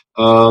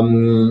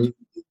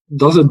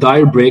 Dat is een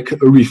diet break.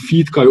 Een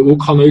refeed kan je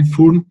ook gaan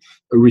uitvoeren.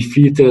 Een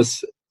refeed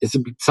is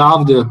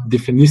dezelfde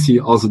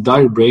definitie als een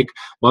diet break,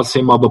 maar het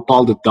zijn maar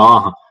bepaalde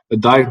dagen. Een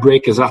diet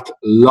break is echt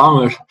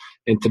langer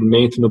in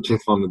termijn ten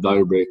opzichte van een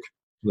diet break.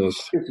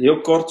 Dus.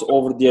 Heel kort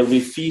over die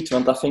refeed,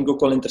 want dat vind ik ook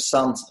wel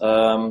interessant.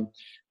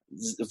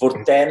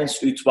 Voor tijdens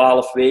uw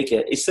 12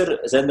 weken,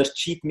 zijn er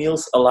cheat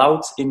meals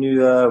allowed in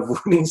uw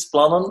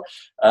voedingsplannen?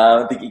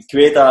 Ik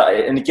weet dat,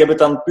 en ik heb het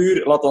dan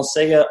puur, laat ons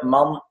zeggen,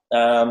 man,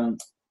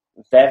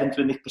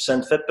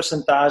 25%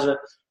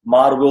 vetpercentage,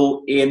 maar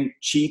wil 1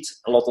 cheat,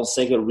 laat ons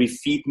zeggen,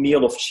 refeed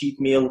meal of cheat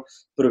meal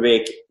per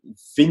week.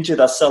 Vind je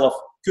dat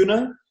zelf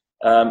kunnen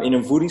in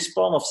een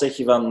voedingsplan, of zeg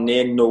je van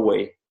nee, no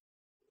way?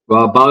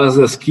 Well,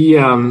 balance is key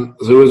en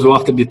sowieso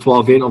achter die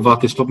 12 weken, of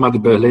dat je stopt met de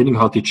begeleiding,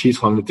 gaat die cheats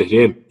gaan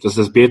integreren. Dus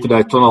het is beter dat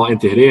je het dan al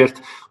integreert.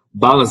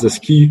 Balance is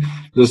key.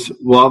 Dus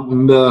wat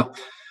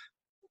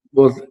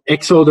wat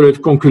ik zou eruit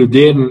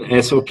concluderen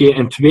is, oké,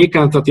 in het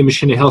weekend dat hij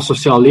misschien een heel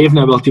sociaal leven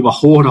heeft, wil hij wat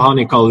hoger gaan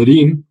in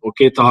calorieën.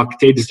 Oké, dan ga ik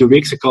tijdens de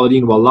weekse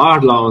calorieën wat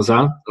lager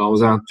laten we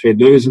zeggen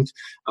 2000.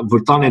 En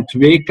voor dan in het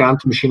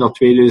weekend misschien naar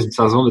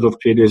 2600 of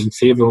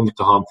 2700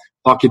 te gaan.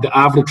 Pak je de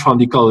average van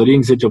die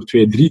calorieën, zit je op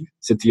 2-3,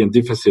 zit hij in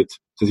deficit.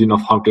 Te zien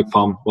afhankelijk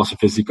van wat zijn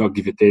fysieke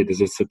activiteit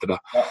is, etc.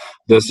 Ja.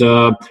 Dus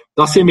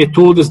dat zijn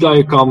methodes die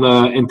je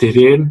kan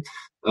integreren.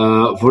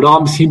 Vooral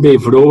misschien bij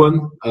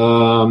vrouwen,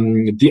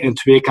 die in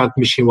het weekend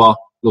misschien wat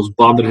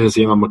losbandiger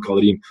zijn met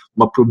calorieën.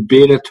 Maar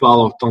probeer het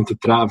wel dan te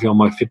trekken via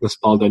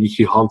MyFitnessPal, dat niet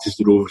gigantisch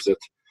erover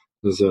zit.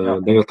 Dus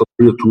ik denk dat dat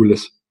een goede tool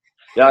is.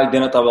 Ja, ik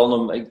denk dat dat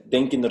wel ik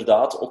denk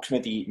inderdaad, ook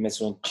met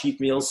zo'n cheat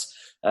meals,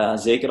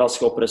 zeker als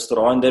je op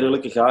restaurant en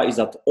dergelijke gaat, is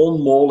dat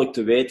onmogelijk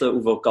te weten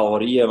hoeveel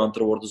calorieën, want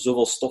er worden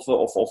zoveel stoffen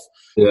of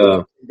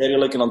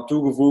dergelijke aan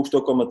toegevoegd,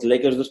 ook om het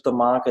lekkerder te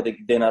maken.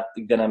 Ik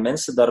denk dat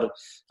mensen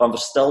daarvan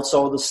versteld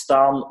zouden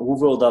staan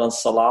hoeveel dat een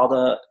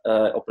salade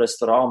op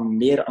restaurant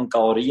meer aan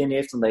calorieën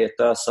heeft dan dat je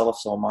thuis zelf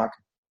zou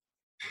maken.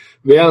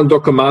 Wij hebben een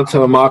document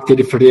gemaakt die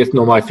refereert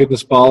naar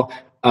MyFitnessPal.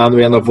 En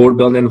we hebben daar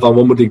voorbeelden in van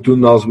wat moet ik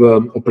doen als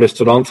we op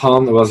restaurant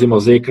gaan. En we zien maar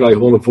zeker dat je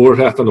gewoon een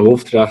voorgerecht en een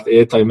hoofdgerecht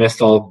eet, dat je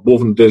meestal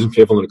boven de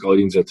 1500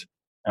 calorieën zit.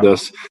 Ja.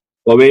 Dus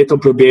wat wij dan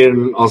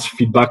proberen als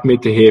feedback mee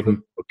te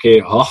geven,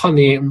 oké, ga gaan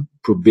eten,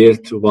 probeer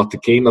wat te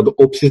kijken naar de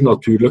opties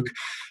natuurlijk.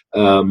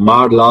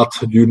 Maar laat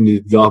gedurende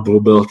die dag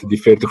bijvoorbeeld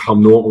die 40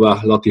 gram noten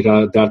weg, laat die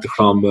 30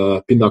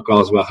 gram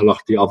pindakaas weg,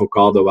 laat die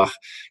avocado weg.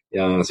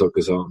 Ja,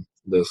 zulke zaken.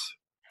 Dus.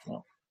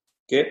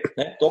 Oké,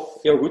 nee, top,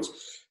 heel goed.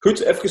 Goed,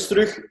 even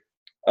terug.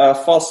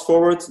 Fast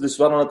forward, dus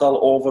we hadden het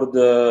al over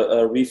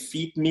de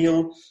refeed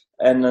meal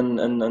en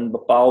een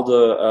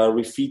bepaalde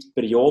refeed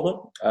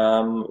periode.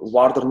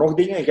 Waren er nog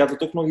dingen? Je had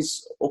het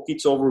ook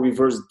iets over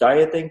reverse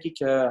diet, denk ik.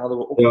 Hadden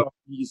we ook nog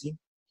niet gezien.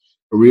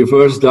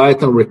 Reverse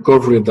diet en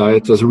recovery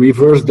diet. Dus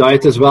reverse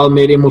diet is wel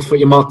meer voor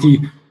iemand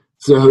die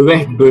zijn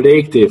gewicht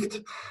bereikt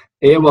heeft.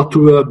 Wat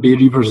doen we bij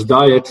reverse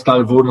diet? Stel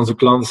je voor onze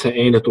klant zijn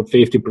eindigt op 15%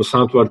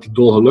 waar hij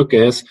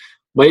dolgelukkig is.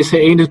 Maar is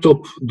geëindigd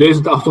op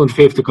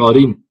 1850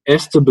 calorieën.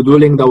 Is de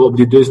bedoeling dat we op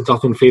die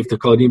 1850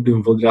 calorieën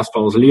blijven voor de rest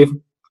van ons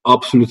leven?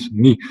 Absoluut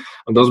niet.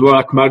 En dat is waar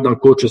ik merk dat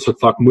coaches het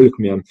vaak moeilijk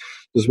mee hebben.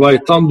 Dus wat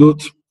je dan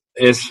doet,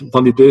 is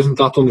van die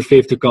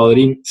 1850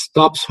 calorieën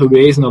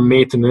stapsgewijs naar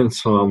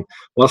maintenance gaan.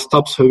 Wat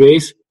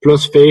stapsgewijs?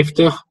 Plus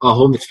 50 à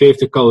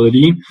 150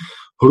 calorieën.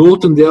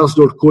 Grotendeels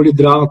door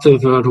koolhydraten te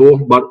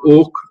verhogen, maar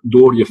ook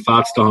door je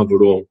vet te gaan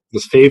verhogen.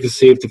 Dus 75-25%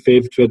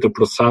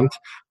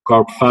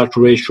 carb-fat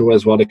ratio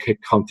is wat ik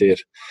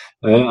hanteer.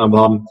 En we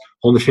hebben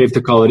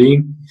 150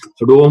 calorieën.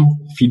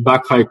 Verhogen,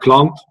 feedback van je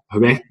klant.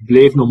 Gewicht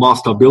blijft normaal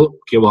stabiel.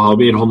 Oké, we gaan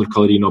weer 100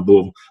 calorieën naar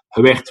boven.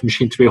 Gewicht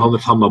misschien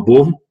 200 gram naar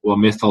boven. Wat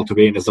meestal te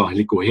weinig is dan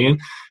glycogeen.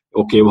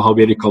 Oké, we gaan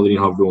weer die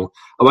calorieën gaan verhogen.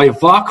 En wat je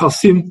vaak gaat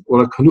zien,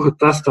 wat ik genoeg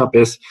getest heb,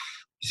 is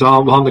we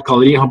gaan de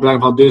calorieën gaan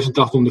brengen van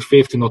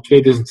 1850 naar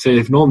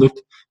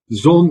 2700.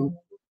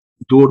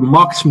 Door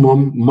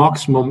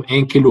maximum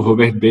 1 kilo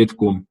gewicht bij te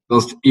komen.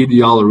 Dat is de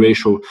ideale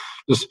ratio.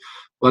 Dus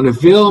we hebben een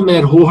veel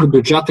meer hoger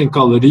budget in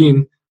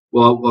calorieën,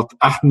 wat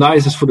echt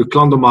nice is voor de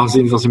klant om te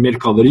zien dat ze meer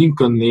calorieën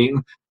kunnen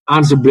eten,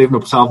 en ze blijven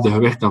op hetzelfde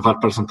gewicht en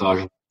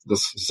vetpercentage. Dat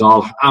is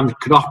zalig. En de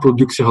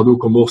krachtproductie gaat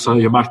ook omhoog zijn.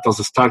 Je merkt dat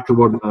ze sterker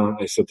worden,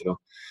 etc.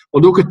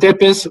 Wat ook een tip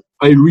is,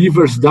 als je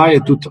reverse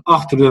diet doet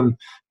achter een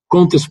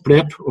contest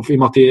prep, of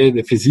iemand die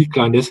de fysiek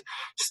klein is,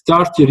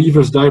 start je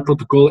reverse diet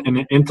protocol in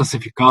een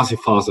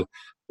intensificatiefase.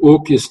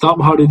 Ook je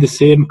stappen gaan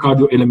reduceren,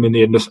 cardio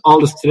elimineren. Dus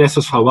alle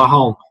stressors gaan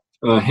weghalen.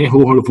 Geen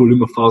hogere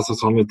volumefases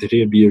gaan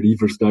integreren bij je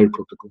reverse diet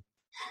protocol.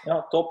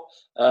 Ja, top.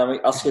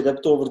 Als je het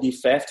hebt over die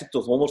 50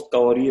 tot 100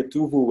 calorieën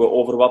toevoegen,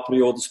 over wat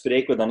periode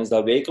spreken we? Dan is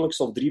dat wekelijks,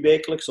 of 3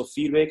 wekelijks, of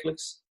 4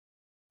 wekelijks?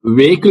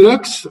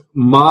 Wekelijks,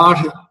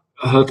 maar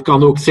het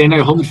kan ook zijn dat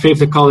je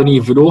 150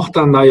 calorieën verhoogt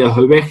en dat je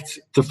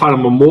gewicht te ver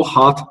omhoog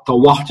gaat.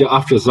 Dan wacht je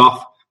even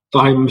af.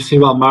 Dan ga je misschien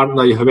wel merken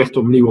dat je gewicht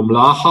opnieuw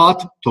omlaag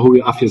gaat. Dan hou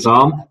je even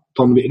aan.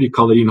 Dan weer die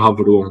calorieën gaan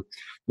verhogen.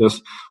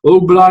 Dus wat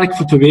ook belangrijk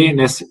voor te weten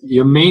is,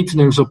 je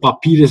maintenance op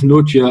papier is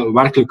nooit je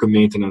werkelijke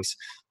maintenance.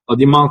 Als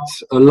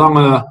iemand een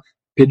lange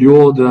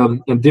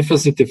periode in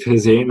deficit heeft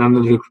gezeten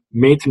en de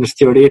maintenance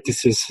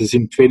theoretisch is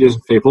gezien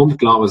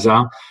 2500, laten we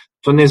zeggen,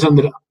 dan is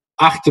er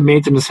echte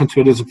maintenance in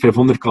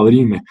 2500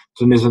 calorieën mee.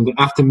 Dan is er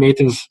echte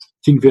maintenance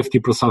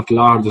 10-15%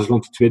 lager, dus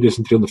rond de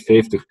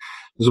 2350.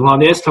 Dus we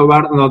gaan eerst gaan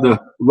werken naar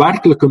de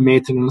werkelijke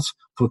maintenance,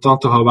 voor dan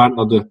te gaan werken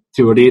naar de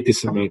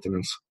theoretische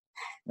maintenance.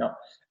 Ja.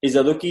 Is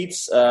dat ook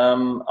iets,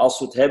 als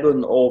we het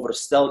hebben over,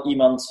 stel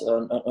iemand,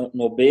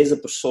 een obese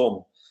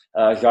persoon,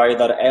 ga je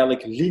daar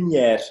eigenlijk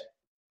lineair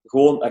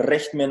gewoon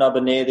recht mee naar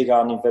beneden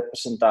gaan in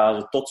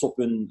vetpercentage tot ze op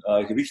hun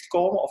gewicht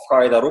komen? Of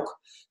ga je daar ook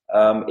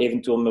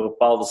eventueel met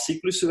bepaalde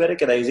cyclussen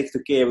werken, dat je zegt,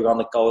 oké, we gaan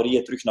de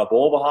calorieën terug naar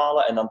boven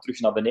halen en dan terug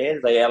naar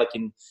beneden, dat je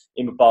eigenlijk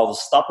in bepaalde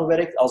stappen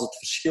werkt, als het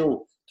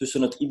verschil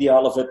tussen het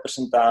ideale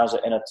vetpercentage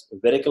en het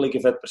werkelijke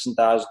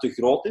vetpercentage te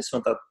groot is,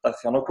 want dat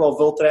gaan ook wel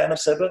veel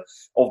trainers hebben,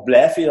 of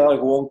blijf je daar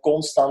gewoon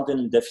constant in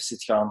een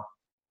deficit gaan?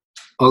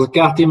 Als ik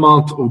echt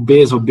iemand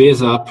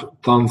obese heb,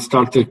 dan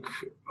start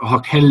ik ga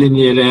ik geen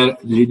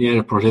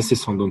lineaire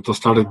progressies van doen. Dan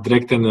start ik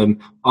direct in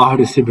een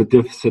agressieve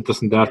deficit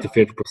tussen 30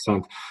 en 40%.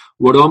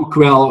 Waarom? Ik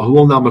wil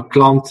gewoon dat mijn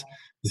klant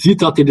ziet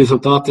dat hij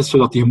resultaat is,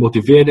 zodat hij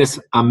gemotiveerd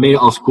is en mij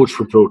als coach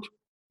vertrouwt.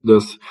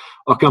 Dus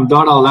als ik hem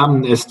daar al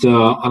heb, is het,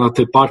 aan het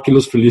een paar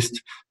kilo's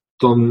verliest,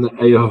 dan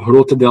heb je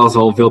grotendeels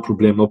al veel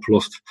problemen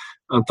opgelost.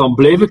 En dan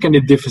blijf ik in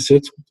die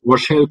deficit,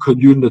 waarschijnlijk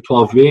gedurende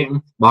 12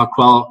 weken, maar ik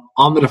wel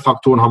andere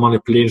factoren gaan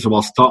manipuleren,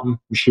 zoals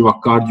stappen, misschien wat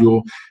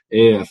cardio,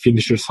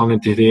 finishers gaan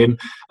integreren.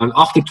 En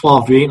achter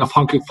 12 weken,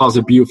 afhankelijk van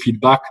zijn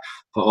biofeedback,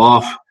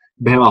 van,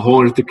 ik begin wel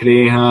honger te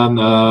krijgen,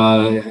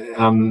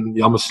 en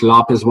ja, mijn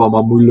slaap is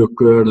wat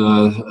moeilijker,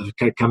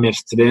 ik heb meer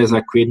stress,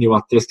 ik weet niet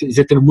wat het is. Je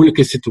zit in een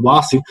moeilijke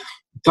situatie.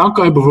 Dan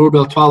kan je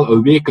bijvoorbeeld wel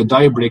een week een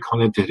diet break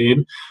gaan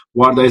integreren,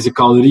 waar je de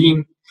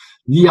calorieën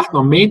niet echt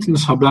naar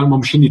maintenance gaat brengen, maar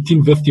misschien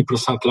die 10-15%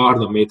 lager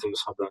naar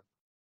maintenance gaat brengen.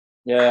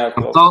 Ja,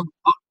 klopt. En dan,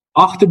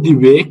 achter die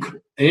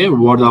week,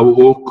 waar dat we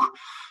ook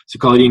de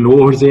calorieën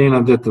hoger zijn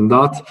en dit en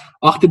dat,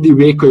 achter die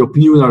week kun je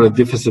opnieuw naar het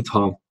deficit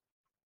gaan.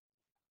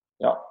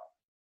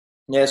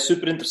 Ja,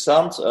 super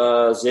interessant.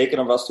 Zeker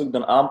en vast ook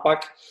de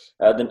aanpak.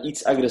 Een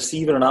iets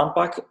agressievere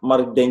aanpak. Maar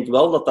ik denk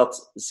wel dat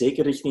dat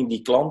zeker richting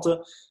die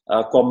klanten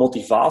qua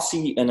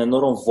motivatie een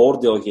enorm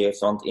voordeel geeft.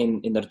 Want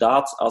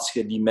inderdaad, als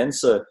je die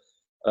mensen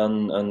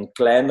een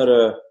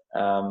kleinere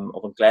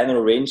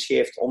range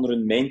geeft onder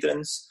hun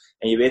maintenance,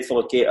 en je weet van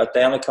oké,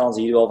 uiteindelijk gaan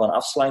ze hier wel van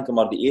afslanken,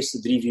 maar de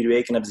eerste 3-4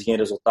 weken hebben ze geen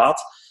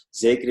resultaat.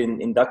 Zeker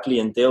in dat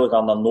cliënteel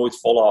gaan dat nooit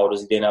volhouden.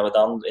 Dus ik denk dat we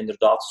dan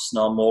inderdaad zo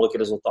snel mogelijk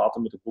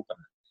resultaten moeten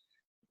boeken.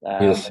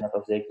 Yes. En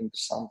dat zeker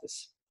interessant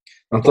is.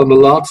 Want dan de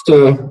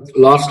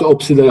laatste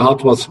optie die je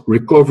had was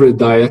recovery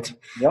diet.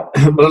 Ja.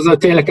 Maar dat is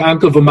uiteindelijk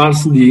enkel voor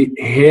mensen die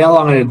heel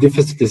lang in een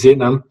deficit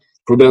zitten hebben.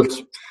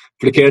 Bijvoorbeeld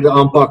verkeerde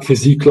aanpak,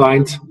 fysiek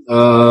client.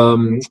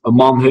 Een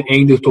man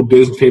geëindigd op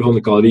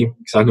 1500 calorieën.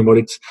 Ik zeg nu maar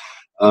iets.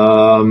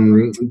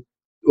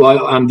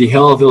 En die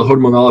heel veel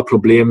hormonale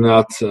problemen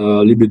had.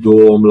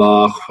 Libido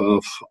omlaag.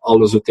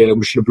 Alles uiteindelijk.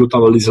 Misschien een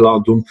bloedanalyse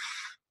laten doen.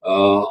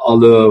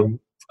 Alle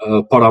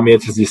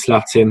parameters die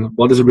slecht zijn.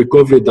 Wat is een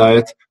recovery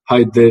diet? Ga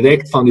je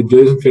direct van die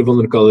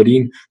 1500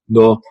 calorieën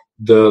naar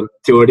de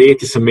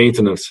theoretische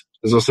maintenance.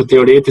 Dus als de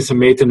theoretische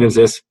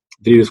maintenance is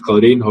 3000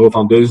 calorieën, gaan we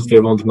van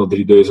 1500 naar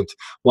 3000.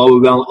 Maar we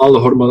willen alle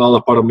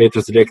hormonale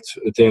parameters direct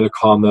uiteindelijk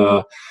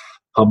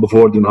gaan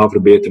bevorderen, gaan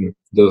verbeteren.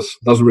 Dus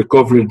dat is een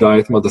recovery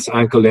diet, maar dat is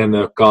enkel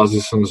in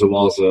casussen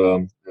zoals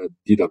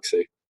die dat ik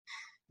zei.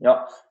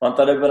 Ja, want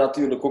dat hebben we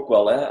natuurlijk ook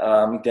wel.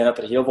 Ik denk dat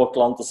er heel veel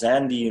klanten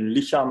zijn die hun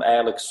lichaam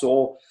eigenlijk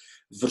zo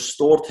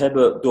verstoord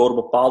hebben door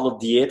bepaalde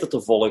diëten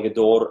te volgen,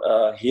 door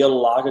heel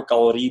lage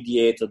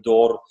caloriediëten,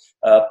 door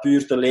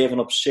puur te leven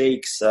op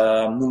shakes,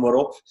 noem maar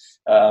op.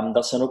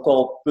 Dat zijn ook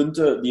wel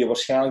punten die je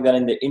waarschijnlijk dan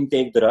in de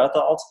intake eruit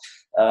haalt.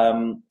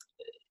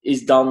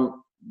 Is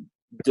dan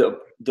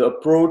de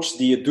approach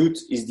die je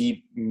doet, is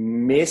die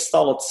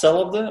meestal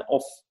hetzelfde?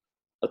 Of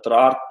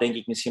uiteraard, denk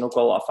ik, misschien ook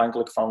wel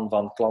afhankelijk van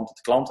klant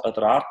tot klant,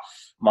 uiteraard.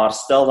 Maar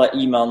stel dat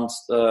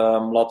iemand,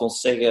 laat ons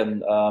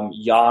zeggen,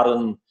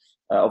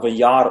 een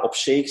jaar op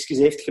shakes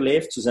heeft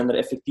geleefd. Zo zijn er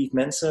effectief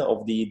mensen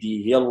of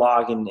die heel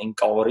laag in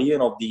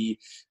calorieën of die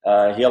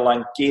heel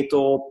lang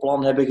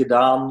keto-plan hebben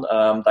gedaan.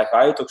 Dan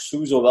ga je toch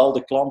sowieso wel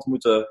de klant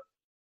moeten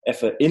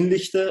even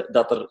inlichten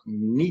dat er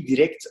niet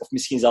direct, of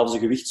misschien zelfs een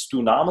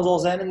gewichtstoename zal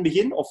zijn in het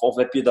begin. Of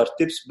heb je daar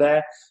tips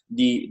bij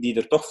die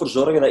er toch voor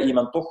zorgen dat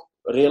iemand toch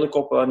redelijk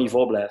op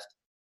niveau blijft?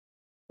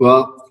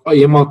 Wel, als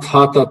iemand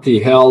had dat hij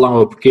heel lang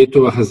op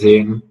keto heeft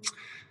gezeten,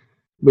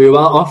 moet je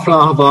wel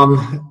afvragen van,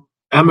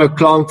 heeft mijn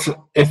klant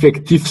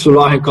effectief zo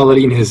laag in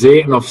calorieën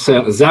gezeten? Of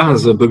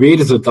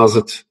beweren ze dat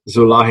het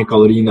zo laag in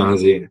calorieën hebben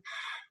gezeten?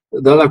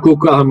 Dat heb ik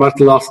ook wel gemerkt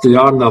de laatste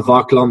jaren, dat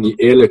vaak klanten niet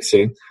eerlijk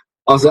zijn.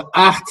 Als ze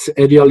echt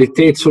in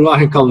realiteit zo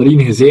laag in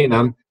calorieën gezeten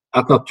hebben,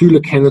 het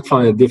natuurlijk hindert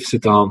van je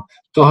deficit te gaan.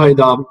 Toch ga je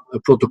dan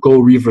een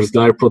protocol, reverse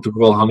diet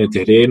protocol gaan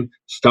integreren.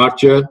 Start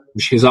je,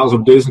 misschien zelfs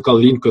op 1000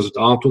 calorieën, kun je het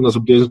aantonen dat ze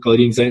op 1000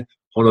 calorieën zijn,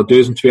 gewoon op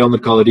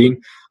 1200 calorieën.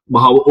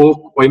 Maar gaan we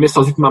ook, wat je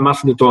meestal ziet met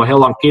mensen die toch heel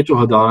lang keto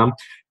gedaan hebben,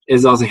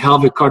 is dat ze heel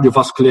veel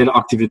cardiovasculaire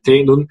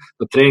activiteiten doen,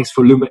 dat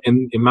trainingsvolume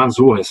immens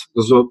hoog is.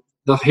 Dus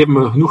dat geeft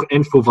me genoeg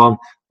info van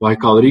wat je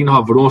calorieën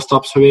gaat verhogen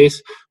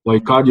stapsgewijs, wat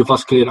je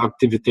cardiovasculaire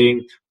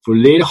activiteiten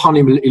volledig gaan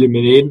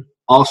elimineren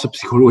als ze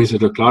psychologisch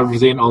er klaar voor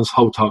zijn, anders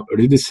gaan we het gaan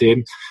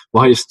reduceren. We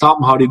gaan je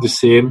stappen gaan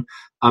reduceren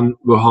en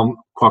we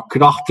gaan qua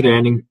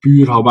krachttraining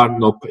puur gaan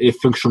werken op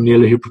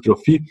functionele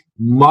hypertrofie,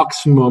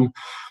 maximum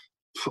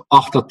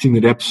 8 à 10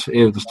 reps,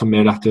 dat is dan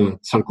meer echt de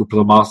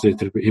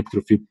sarcoplasmatische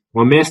hypertrofie.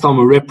 Maar meestal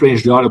mijn rep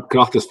range daar op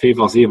kracht is 5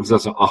 à 7,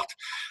 6 à 8.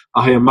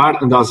 Als je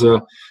merkt dat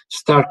ze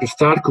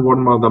sterker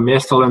worden, maar dat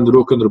meestal in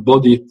de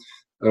body,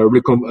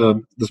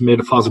 dus meer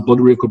de fase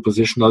body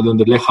recomposition, dat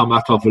hun lichaam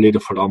echt wel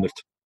volledig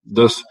verandert.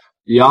 Dus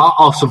ja,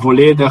 als ze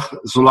volledig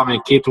zo lang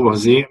in keto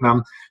gezeten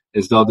hebben,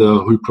 is dat een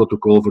goed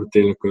protocol voor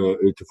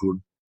uiteindelijk uit te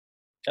voeren.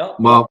 Ja,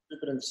 maar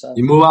super interessant.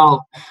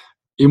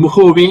 Je moet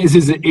gewoon weten,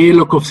 zijn ze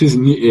eerlijk of zijn ze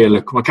niet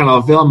eerlijk. Maar ik ken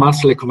al veel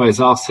mensen, like wat je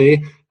zelf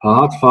zei,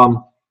 gehad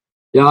van,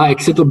 ja, ik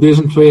zit op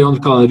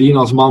 1200 calorieën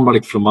als man, maar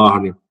ik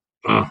vermager niet.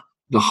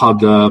 dat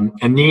gaat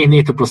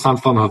in 99%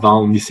 van de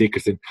gevallen niet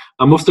zeker zijn.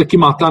 En moest ik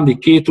iemand aan die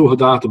keto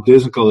gedaan op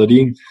 1000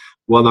 calorieën,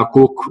 wat ik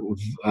ook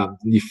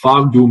niet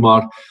vaak doe,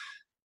 maar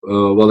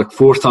wat ik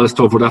voorstel is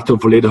toch voor echt een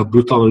volledige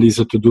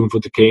bloedanalyse te doen, voor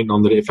te kijken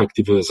of er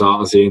effectieve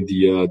zaken zijn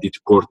die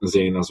tekorten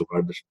zijn en zo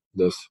verder.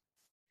 Dus.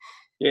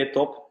 Oké,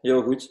 top.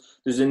 Heel goed.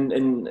 Dus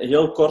in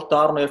heel kort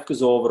daar nog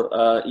even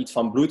over iets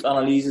van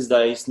bloedanalyses.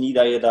 Dat is niet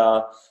dat je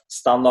dat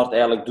standaard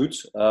eigenlijk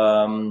doet.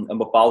 Een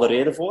bepaalde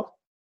reden voor?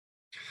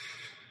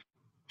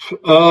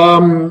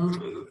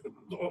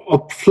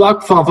 Op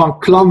vlak van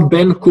klant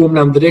binnenkomen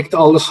en direct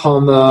alles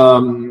gaan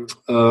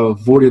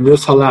voor je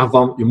neus gaan leggen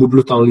van je moet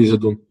bloedanalyse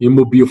doen, je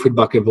moet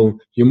biofeedback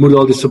invullen, je moet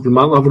al die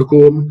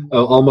supplementen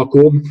allemaal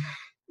komen.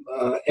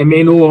 In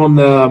mijn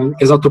ogen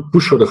is dat te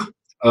pusherig.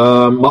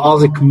 Maar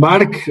als ik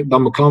merk dat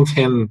mijn klant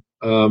geen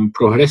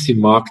progressie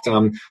maakt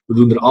en we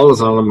doen er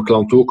alles aan en mijn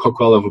klant ook, ga ik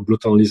wel even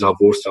bloedanalyse gaan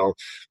voorstellen.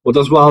 Maar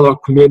dat is wel wat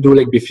ik meer doe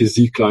like bij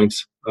fysiek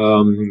clients.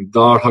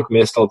 Daar ga ik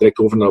meestal direct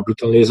over naar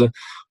bloedanalyse.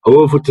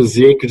 Gewoon voor te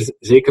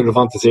zeker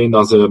ervan te zijn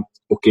dat ze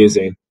oké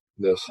zijn.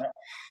 Dus. Ja,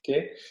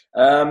 oké.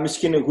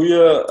 Misschien een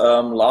goede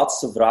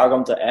laatste vraag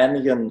om te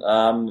eindigen.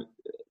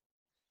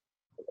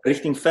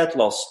 Richting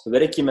vetloss.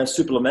 Werk je met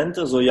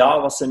supplementen? Zo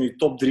ja, wat zijn uw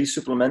top 3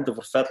 supplementen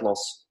voor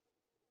vetloss?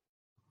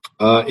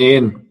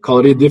 1.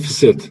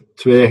 Caloriedeficit.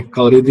 2.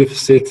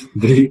 Caloriedeficit.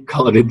 3.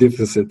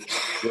 Caloriedeficit.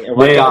 En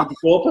waar kan je die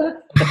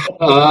kopen?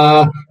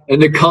 In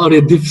de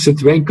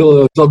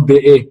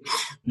caloriedeficitwinkel.be.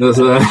 Dus,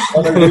 dat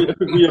een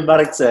goede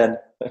markt zijn.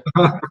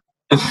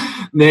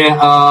 Nee,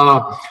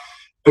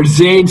 er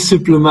zijn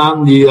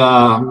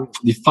supplementen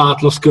die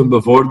vaatloos kunnen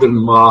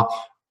bevorderen,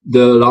 maar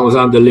laten we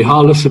zeggen, de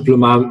legale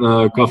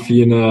supplementen,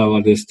 cafeïne,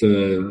 wat is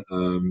en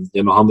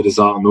nog andere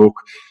zaken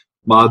ook.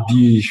 Maar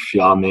die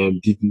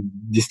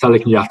stel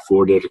ik niet echt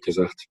voor, eerlijk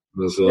gezegd.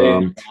 Dus,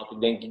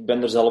 ik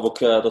ben er zelf ook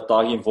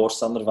totaal geen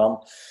voorstander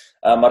van.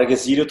 Maar je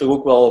ziet het toch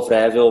ook wel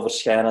vrij veel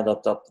verschijnen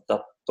dat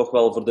toch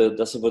wel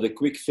dat ze voor de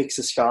quick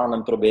fixes gaan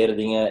en proberen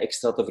dingen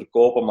extra te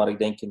verkopen. Maar ik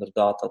denk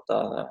inderdaad dat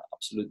dat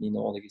absoluut niet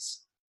nodig is.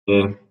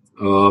 Nee.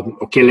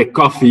 Like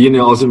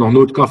cafeïne, als je nog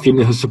nooit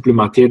cafeïne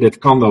gesupplementeerd hebt,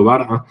 kan dat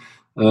werken.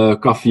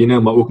 Cafeïne,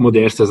 maar ook maar de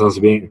eerste 6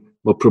 weken.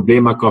 Maar het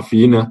probleem met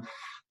cafeïne,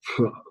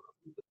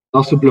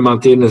 dat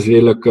supplementeren is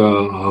redelijk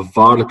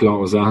gevaarlijk,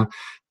 laten we zeggen.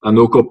 En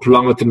ook op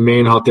lange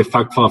termijn gaat het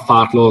effect van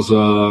vaatloos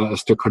een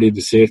stuk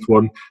gereduceerd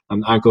worden.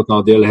 En enkel het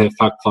nadelige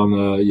effect van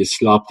je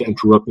slaap te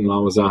interrupten,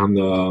 laten we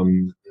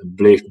zeggen,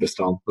 blijft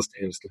bestaan. Dat is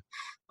het enige.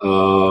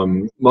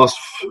 Maar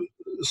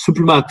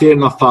supplementeren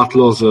naar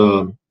vaatloos,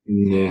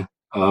 nee.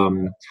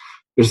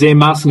 Er zijn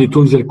mensen die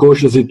doen, er zijn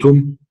coaches die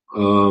doen.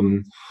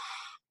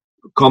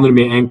 Kan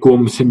ermee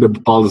inkomen, misschien bij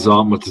bepaalde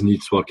zaken, maar het is niet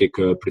iets wat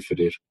ik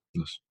prefereer.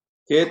 Dus.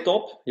 Oké,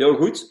 top. Heel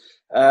goed.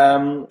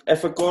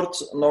 Even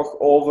kort nog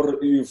over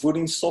uw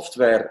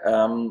voedingssoftware.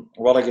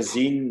 We hadden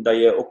gezien dat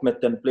je ook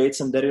met templates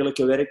en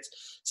dergelijke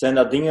werkt. Zijn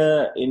dat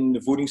dingen in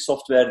de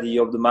voedingssoftware die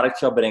je op de markt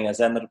gaat brengen?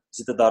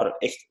 Zitten daar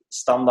echt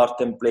standaard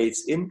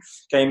templates in?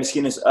 Kan je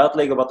misschien eens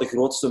uitleggen wat de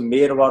grootste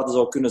meerwaarde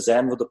zou kunnen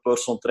zijn voor de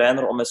personal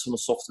trainer om met zo'n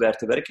software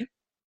te werken?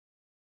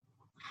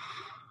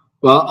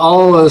 Wel,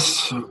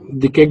 alles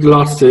die ik de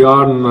laatste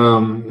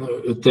jaren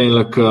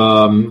uiteindelijk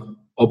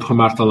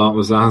opgemerkt had, laten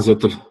we zeggen,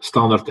 zit er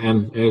standaard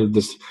in.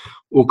 Dus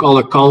ook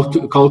alle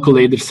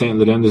calculators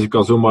zijn erin, dus je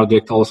kan zomaar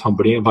direct alles gaan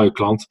brengen van je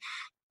klant.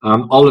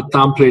 Alle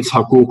templates ga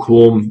ik ook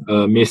gewoon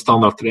mee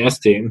standaard erin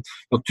steken.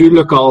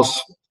 Natuurlijk,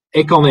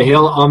 ik kan een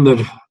heel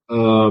ander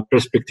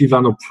perspectief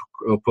hebben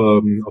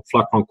op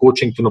vlak van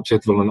coaching ten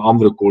opzichte van een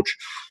andere coach.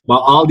 Maar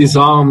al die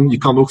zaken, je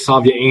kan ook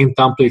zelf je eigen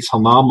templates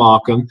gaan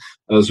namaken,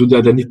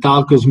 zodat je niet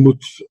telkens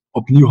moet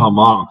opnieuw gaan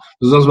maken.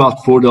 Dus dat is wel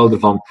het voordeel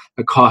ervan.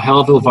 Ik ga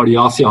heel veel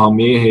variatie gaan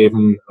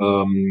meegeven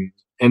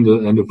in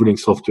de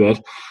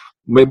voedingssoftware.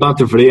 Maar ik ben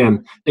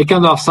tevreden. Ik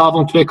heb dat zelf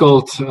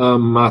ontwikkeld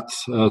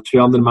met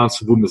 2 andere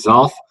mensen voor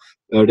mezelf.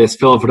 Er is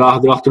veel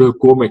vragen erachter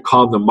gekomen. Ik ga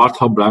het op de markt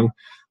gaan brengen.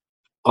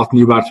 Als het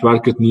niet werkt,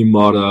 werkt het niet,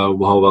 maar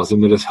we gaan wel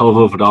zien. Er is heel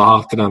veel vraag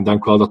achter en ik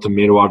denk wel dat de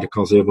meerwaarde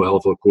kan zijn voor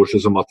heel veel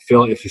coaches, omdat het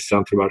veel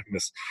efficiënter werken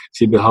is. Ik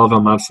zie bij heel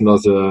veel mensen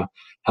dat ze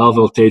heel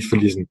veel tijd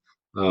verliezen.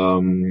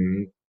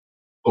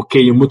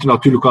 Je moet er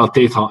natuurlijk wel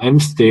tijd gaan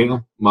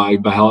insteken, maar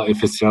ik ben heel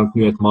efficiënt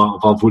nu het maken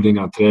van voeding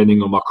en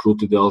training, omdat ik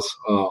grotendeels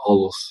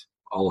alles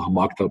al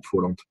gemaakt heb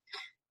voorhand.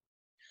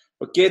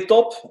 Oké,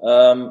 top.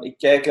 Ik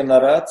kijk er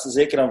naar uit,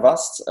 zeker en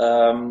vast.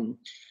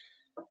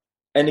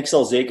 En ik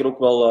zal zeker ook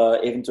wel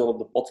eventueel op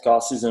de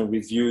podcast eens een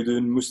review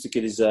doen, moest ik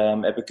het eens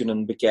hebben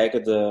kunnen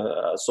bekijken,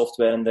 de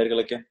software en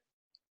dergelijke.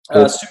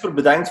 Super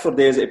bedankt voor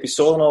deze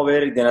episode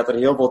alweer. Ik denk dat er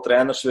heel veel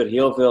trainers weer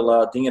heel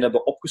veel dingen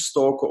hebben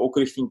opgestoken, ook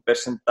richting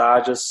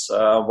percentages,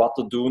 wat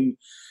te doen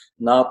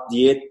na het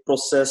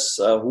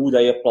dieetproces, hoe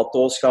dat je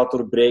plateaus gaat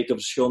doorbreken,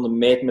 verschillende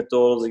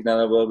meetmethodes. Ik denk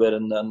dat we weer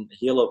een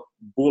hele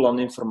boel aan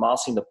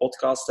informatie in de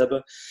podcast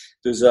hebben.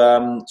 Dus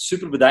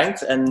super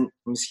bedankt en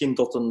misschien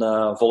tot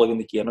een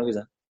volgende keer nog eens.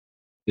 Hè.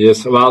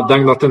 Yes, wel, ik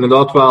denk dat er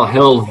inderdaad wel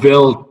heel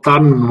veel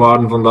termen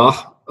waren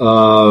vandaag.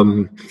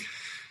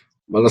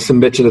 Maar dat is een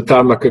beetje de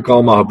term dat ik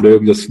allemaal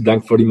gebruik. Dus ik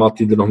denk voor iemand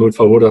die er nog nooit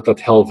van hoorde dat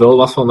dat heel veel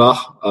was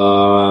vandaag.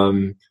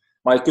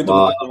 Maar je kunt hem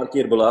ook nog een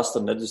keer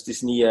beluisteren, hè? Dus het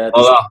is niet... het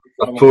is Voilà,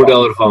 dat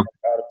voordeel ervan.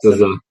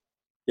 Dus,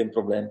 geen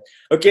probleem.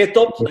 Oké,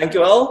 top.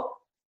 Dankjewel.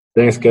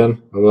 Thanks,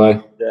 Ken.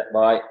 Bye-bye.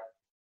 Bye.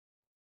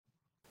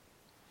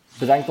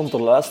 Bedankt om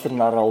te luisteren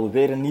naar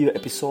alweer een nieuwe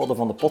episode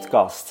van de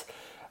podcast.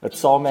 Het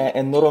zou mij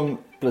enorm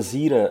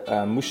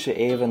plezieren moest je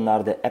even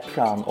naar de app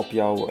gaan op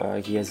jouw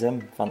gsm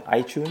van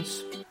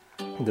iTunes,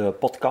 de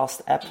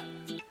podcast-app,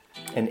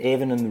 en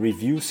even een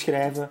review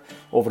schrijven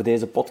over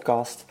deze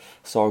podcast.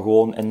 Zou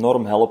gewoon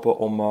enorm helpen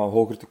om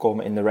hoger te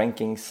komen in de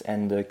rankings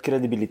en de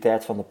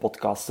credibiliteit van de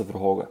podcast te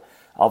verhogen.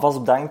 Alvast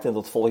bedankt en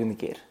tot de volgende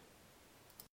keer.